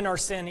dead in our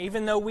sin,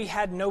 even though we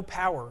had no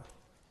power,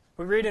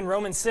 we read in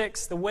Romans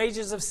 6, the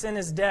wages of sin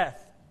is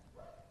death.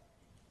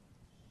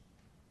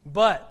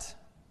 But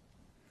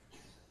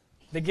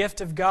the gift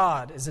of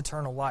God is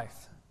eternal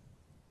life.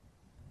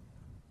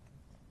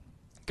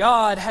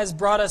 God has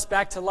brought us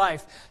back to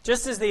life.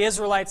 Just as the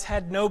Israelites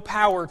had no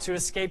power to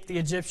escape the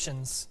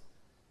Egyptians,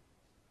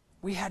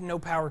 we had no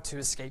power to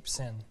escape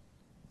sin.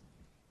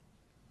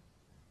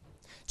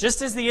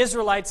 Just as the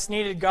Israelites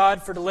needed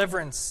God for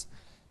deliverance,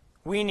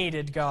 we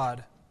needed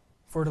God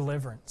for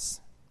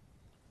deliverance.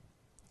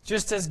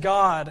 Just as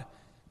God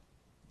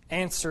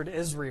answered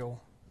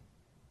Israel,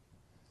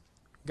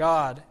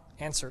 God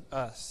answered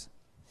us.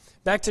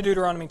 Back to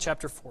Deuteronomy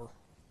chapter 4.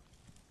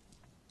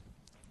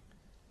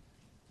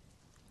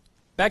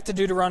 Back to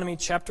Deuteronomy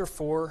chapter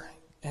 4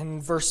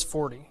 and verse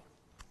 40.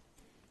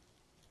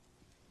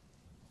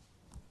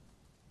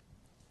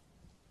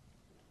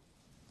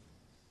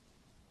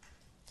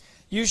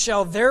 You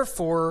shall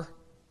therefore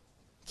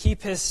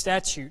keep His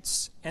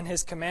statutes and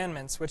His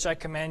commandments, which I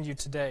command you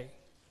today,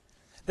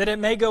 that it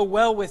may go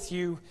well with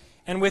you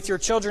and with your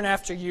children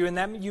after you, and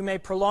that you may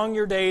prolong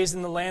your days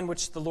in the land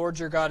which the Lord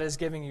your God is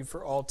giving you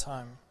for all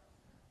time.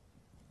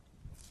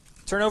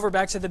 Turn over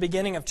back to the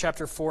beginning of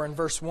chapter 4 and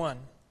verse 1.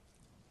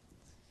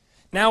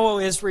 Now, O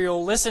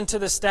Israel, listen to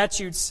the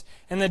statutes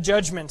and the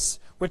judgments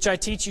which I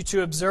teach you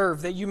to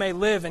observe, that you may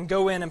live and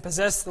go in and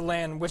possess the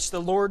land which the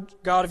Lord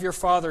God of your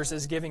fathers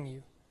is giving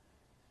you.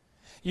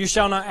 You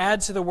shall not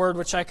add to the word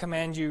which I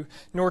command you,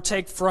 nor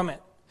take from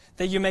it,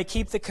 that you may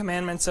keep the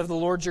commandments of the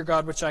Lord your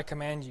God which I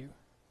command you.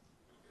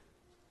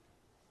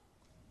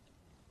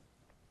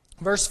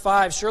 Verse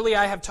 5, surely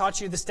I have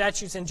taught you the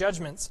statutes and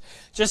judgments,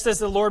 just as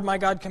the Lord my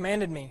God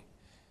commanded me,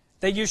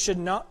 that you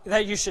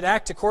should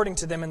act according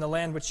to them in the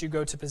land which you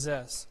go to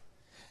possess.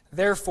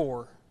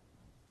 Therefore,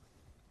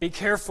 be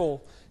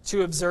careful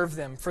to observe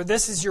them, for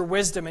this is your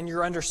wisdom and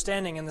your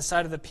understanding in the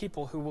sight of the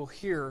people who will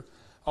hear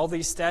all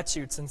these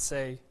statutes and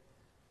say,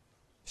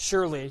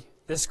 surely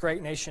this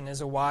great nation is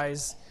a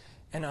wise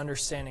and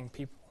understanding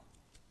people.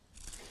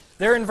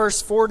 There in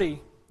verse 40,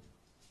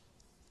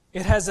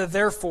 It has a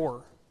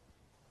therefore.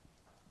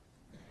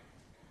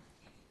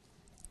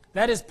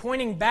 That is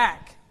pointing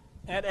back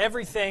at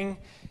everything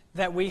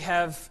that we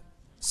have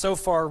so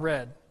far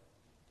read.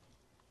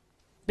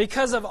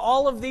 Because of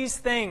all of these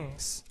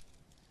things,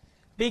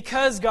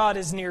 because God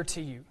is near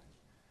to you,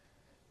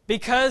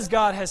 because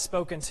God has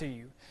spoken to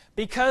you,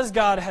 because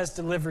God has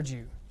delivered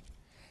you,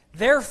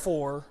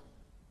 therefore,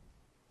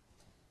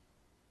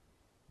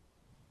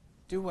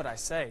 do what I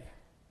say.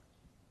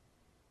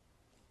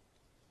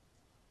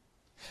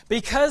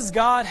 Because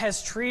God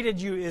has treated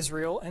you,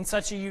 Israel, in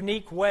such a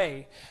unique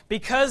way,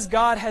 because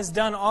God has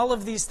done all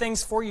of these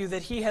things for you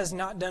that He has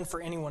not done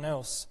for anyone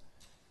else,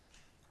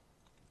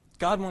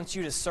 God wants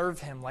you to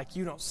serve Him like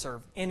you don't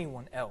serve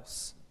anyone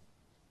else.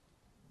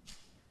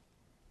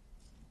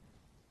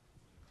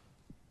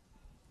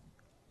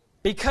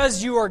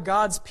 Because you are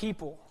God's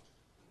people,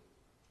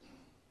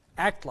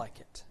 act like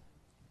it.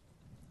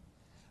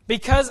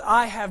 Because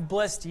I have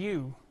blessed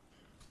you,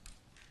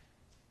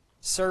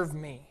 serve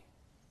me.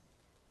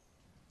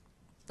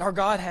 Our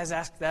God has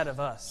asked that of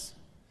us.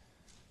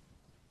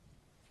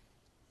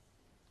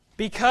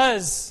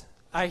 Because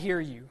I hear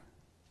you.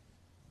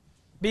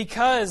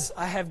 Because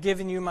I have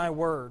given you my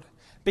word.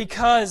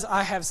 Because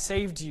I have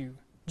saved you.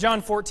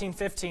 John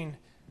 14:15.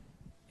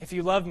 If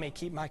you love me,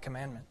 keep my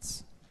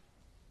commandments.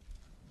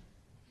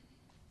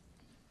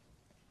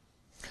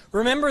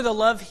 Remember the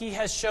love He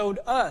has showed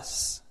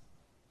us.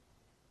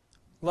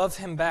 Love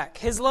Him back.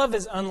 His love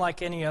is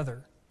unlike any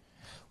other.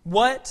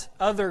 What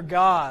other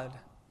God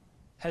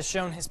has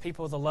shown His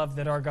people the love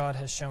that our God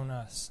has shown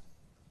us?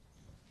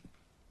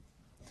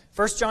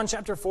 1 John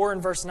chapter 4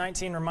 and verse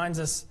 19 reminds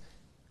us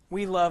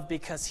we love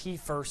because He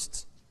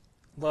first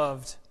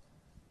loved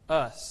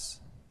us.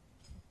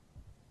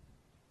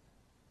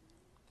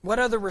 What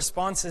other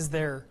response is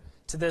there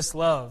to this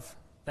love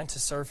than to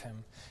serve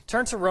Him?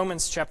 Turn to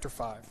Romans chapter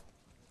 5.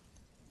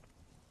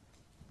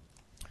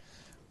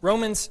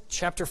 Romans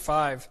chapter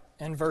 5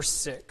 and verse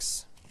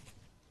 6.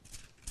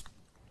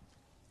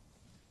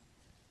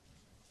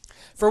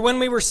 For when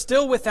we were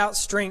still without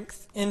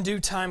strength, in due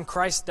time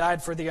Christ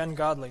died for the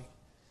ungodly.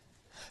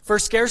 For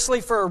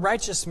scarcely for a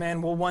righteous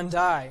man will one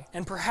die,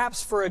 and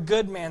perhaps for a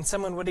good man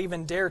someone would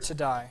even dare to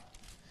die.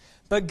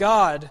 But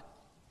God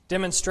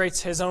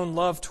demonstrates His own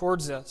love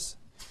towards us,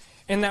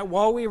 in that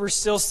while we were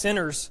still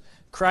sinners,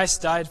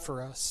 Christ died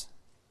for us.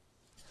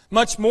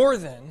 Much more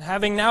then,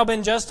 having now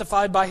been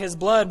justified by His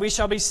blood, we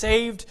shall be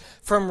saved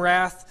from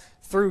wrath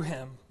through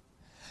Him.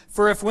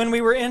 For if when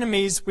we were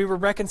enemies, we were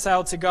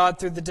reconciled to God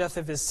through the death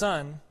of His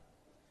Son,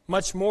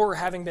 much more,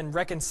 having been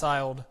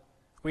reconciled,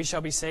 we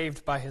shall be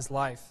saved by His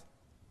life.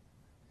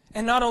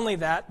 And not only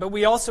that, but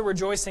we also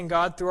rejoice in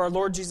God through our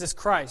Lord Jesus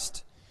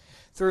Christ,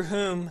 through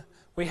whom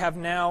we have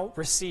now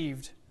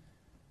received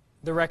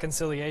the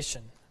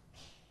reconciliation.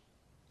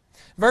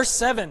 Verse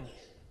 7,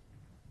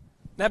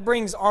 that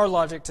brings our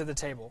logic to the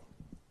table.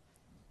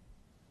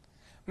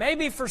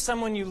 Maybe for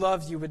someone you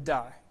love, you would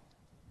die.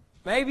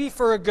 Maybe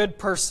for a good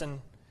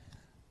person,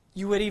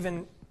 you would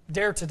even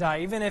dare to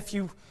die, even if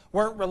you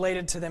weren't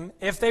related to them.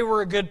 If they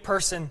were a good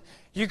person,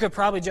 you could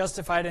probably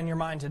justify it in your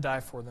mind to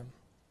die for them.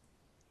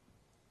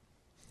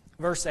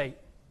 Verse 8.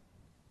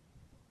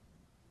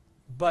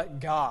 But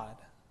God.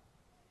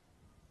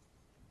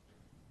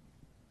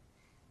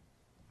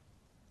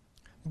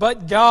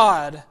 But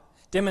God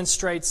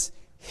demonstrates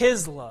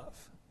His love.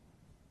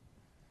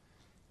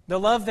 The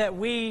love that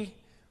we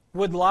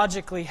would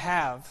logically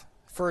have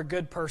for a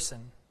good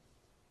person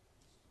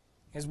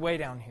is way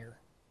down here.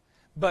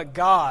 But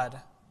God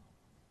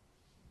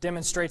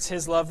demonstrates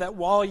His love that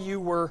while you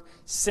were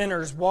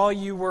sinners, while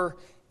you were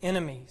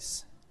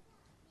enemies,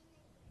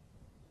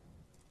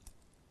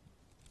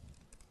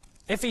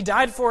 if He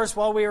died for us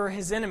while we were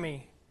His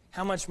enemy,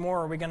 how much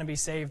more are we going to be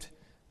saved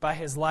by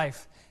His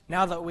life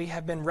now that we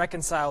have been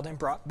reconciled and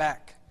brought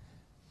back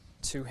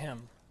to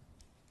Him?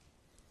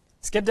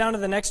 Let's get down to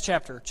the next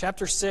chapter,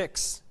 chapter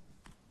 6.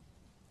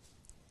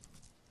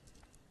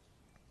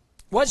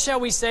 What shall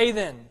we say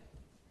then?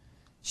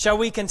 Shall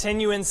we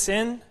continue in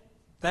sin,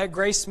 that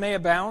grace may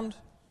abound?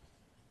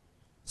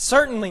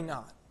 Certainly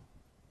not.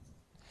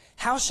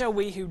 How shall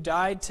we who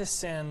died to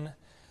sin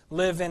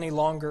live any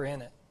longer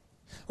in it?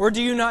 Or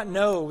do you not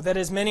know that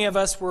as many of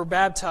us were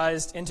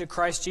baptized into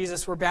Christ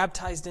Jesus were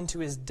baptized into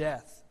His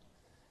death?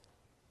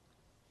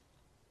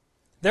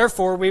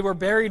 Therefore we were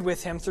buried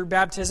with Him through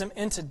baptism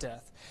into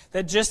death,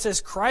 that just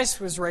as Christ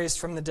was raised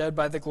from the dead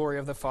by the glory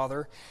of the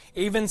Father,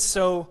 even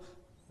so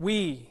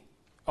we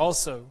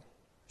also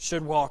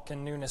should walk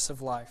in newness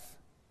of life.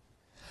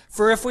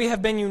 For if we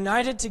have been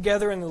united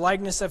together in the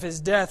likeness of His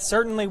death,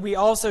 certainly we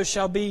also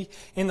shall be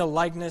in the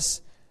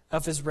likeness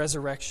of His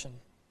resurrection.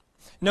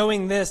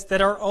 Knowing this,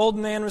 that our old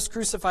man was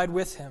crucified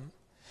with Him,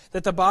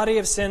 that the body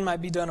of sin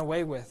might be done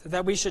away with,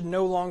 that we should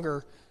no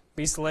longer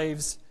be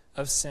slaves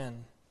of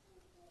sin.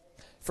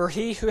 For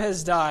he who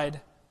has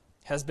died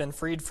has been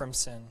freed from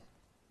sin.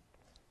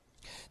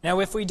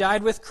 Now if we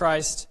died with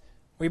Christ,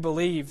 we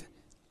believe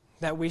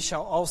that we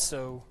shall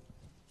also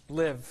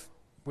live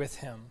with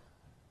Him.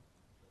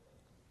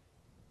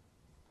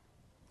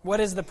 What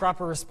is the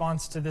proper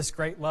response to this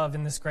great love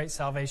and this great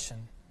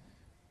salvation?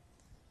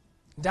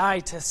 Die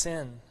to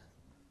sin.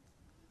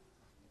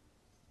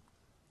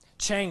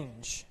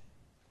 Change.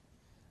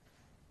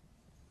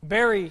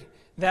 Bury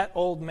that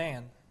old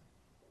man.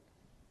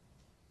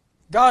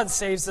 God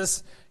saves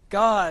us.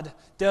 God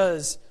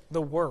does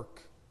the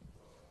work.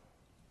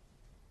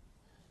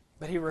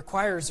 But He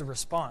requires a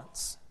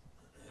response.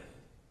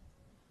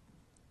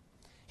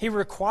 He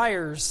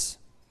requires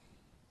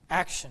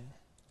action.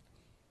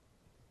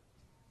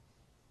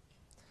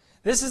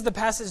 This is the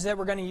passage that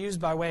we're going to use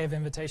by way of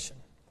invitation.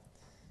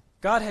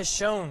 God has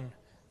shown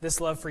this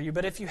love for you,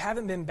 but if you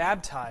haven't been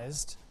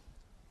baptized,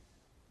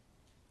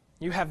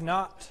 you have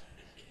not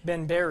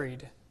been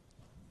buried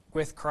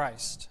with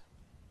Christ.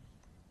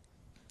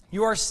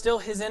 You are still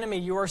His enemy.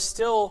 You are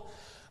still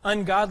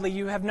ungodly.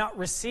 You have not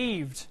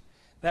received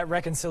that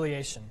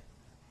reconciliation.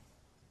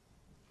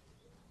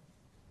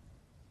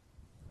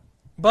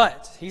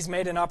 But He's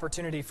made an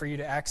opportunity for you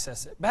to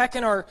access it. Back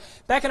in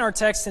our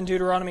text in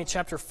Deuteronomy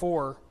chapter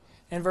 4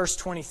 and verse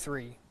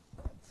 23,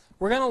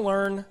 we're going to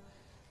learn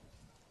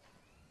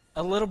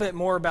a little bit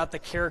more about the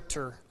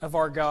character of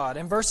our God.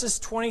 In verses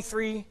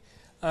 23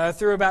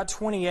 through about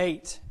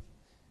 28,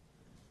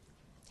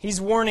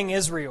 He's warning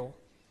Israel,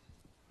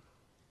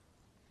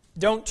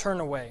 don't turn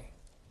away.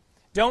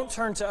 Don't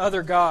turn to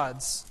other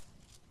gods.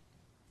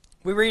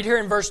 We read here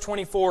in verse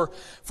 24,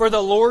 for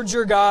the Lord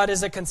your God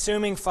is a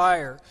consuming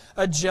fire,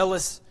 a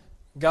jealous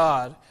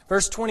God.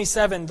 Verse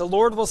 27, the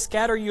Lord will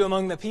scatter you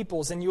among the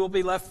peoples, and you will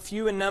be left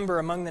few in number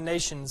among the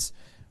nations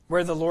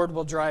where the Lord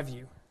will drive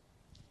you.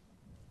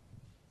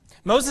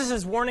 Moses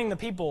is warning the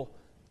people,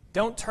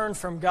 don't turn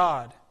from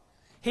God.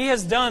 He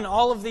has done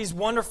all of these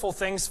wonderful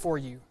things for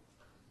you,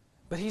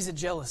 but He's a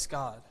jealous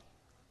God.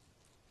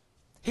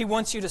 He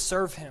wants you to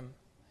serve Him.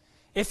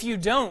 If you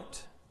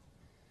don't,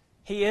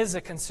 He is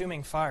a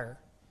consuming fire.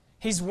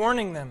 He's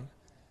warning them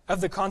of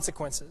the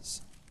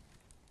consequences.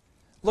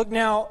 Look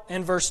now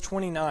in verse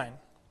 29.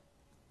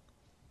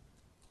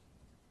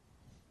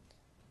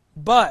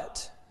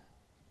 But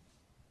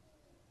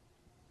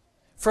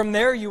from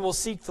there you will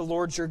seek the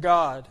Lord your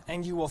God,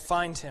 and you will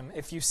find Him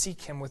if you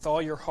seek Him with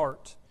all your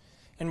heart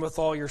and with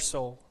all your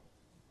soul.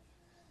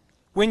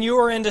 When you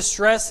are in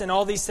distress and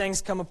all these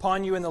things come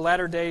upon you in the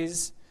latter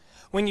days,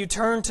 when you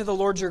turn to the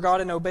Lord your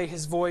God and obey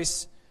His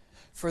voice,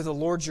 for the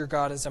Lord your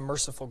God is a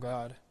merciful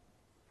God.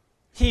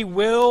 He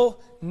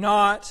will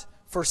not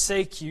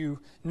forsake you,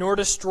 nor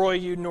destroy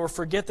you, nor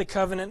forget the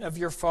covenant of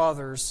your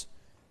fathers,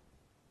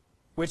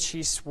 which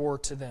He swore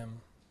to them.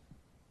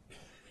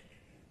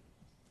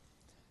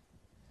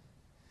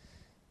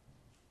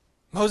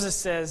 Moses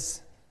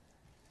says,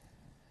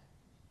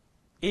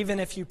 even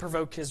if you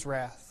provoke His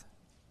wrath,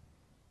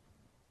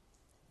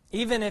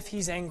 even if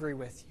He's angry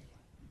with you,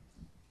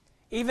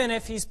 even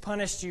if He's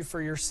punished you for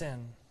your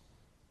sin,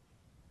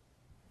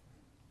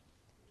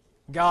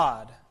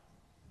 God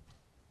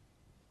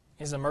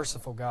is a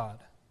merciful God.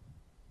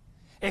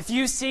 If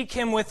you seek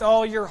Him with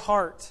all your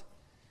heart,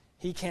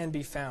 He can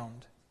be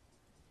found.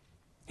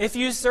 If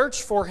you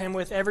search for Him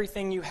with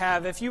everything you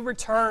have, if you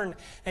return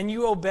and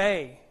you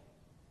obey,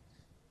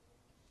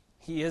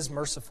 He is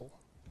merciful.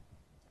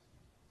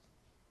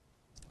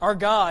 Our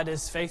God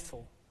is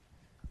faithful.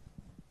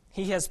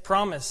 He has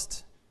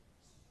promised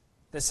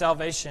that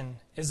salvation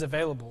is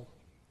available.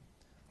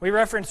 We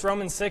referenced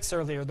Romans 6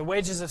 earlier. The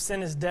wages of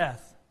sin is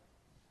death.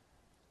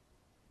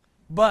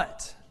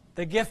 But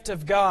the gift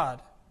of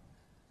God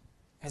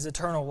is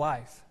eternal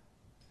life.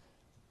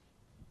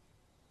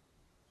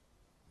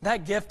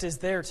 That gift is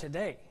there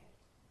today.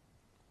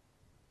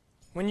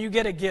 When you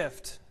get a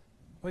gift,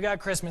 we got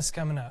Christmas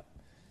coming up.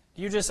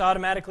 Do you just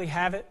automatically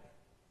have it?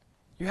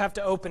 You have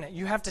to open it.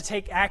 You have to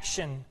take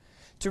action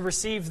to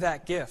receive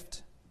that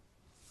gift.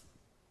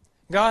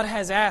 God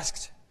has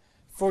asked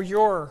for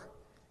your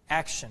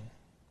action.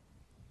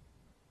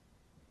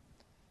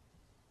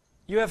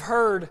 You have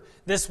heard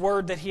this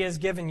word that He has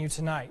given you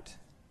tonight.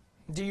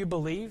 Do you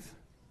believe?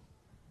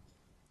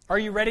 Are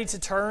you ready to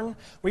turn?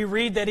 We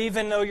read that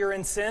even though you're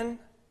in sin,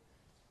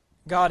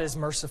 God is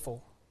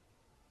merciful.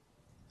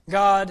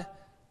 God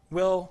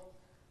will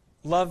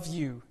love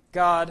you.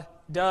 God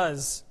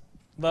does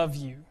love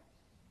you.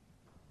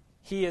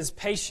 He is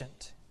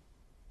patient.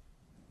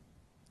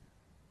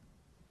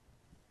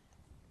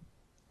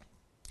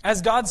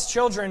 As God's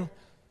children,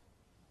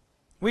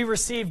 we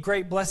receive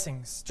great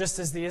blessings, just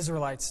as the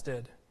Israelites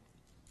did.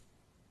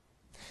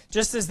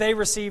 Just as they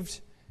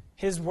received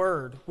His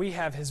word, we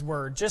have His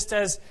word. Just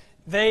as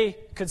they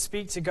could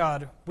speak to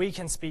God, we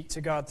can speak to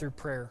God through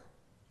prayer.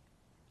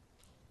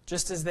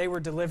 Just as they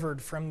were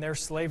delivered from their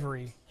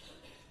slavery,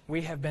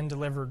 we have been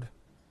delivered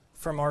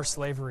from our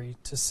slavery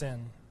to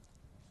sin.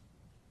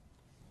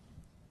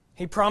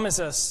 He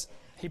promises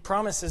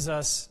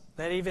us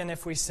that even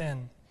if we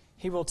sin,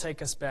 He will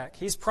take us back.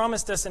 He's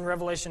promised us in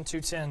Revelation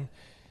 2:10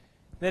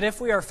 that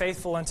if we are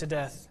faithful unto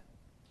death,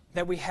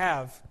 that we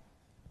have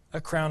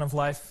a crown of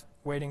life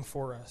waiting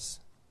for us.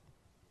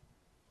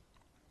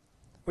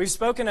 We've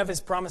spoken of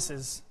His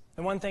promises.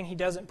 The one thing He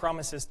doesn't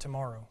promise is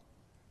tomorrow.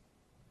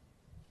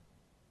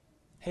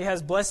 He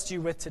has blessed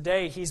you with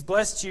today. He's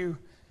blessed you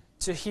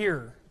to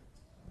hear.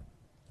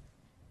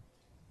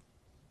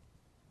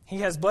 He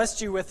has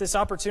blessed you with this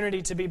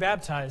opportunity to be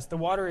baptized. The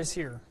water is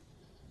here.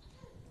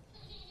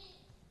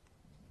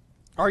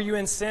 Are you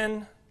in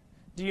sin?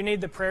 Do you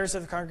need the prayers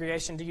of the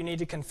congregation? Do you need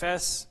to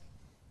confess?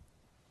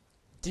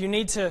 Do you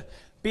need to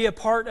be a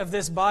part of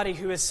this body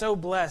who is so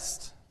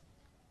blessed?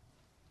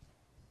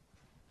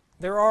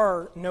 There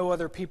are no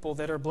other people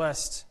that are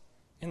blessed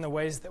in the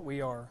ways that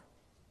we are.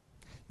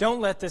 Don't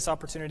let this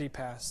opportunity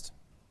pass.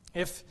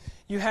 If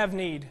you have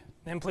need,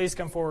 then please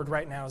come forward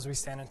right now as we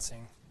stand and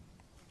sing.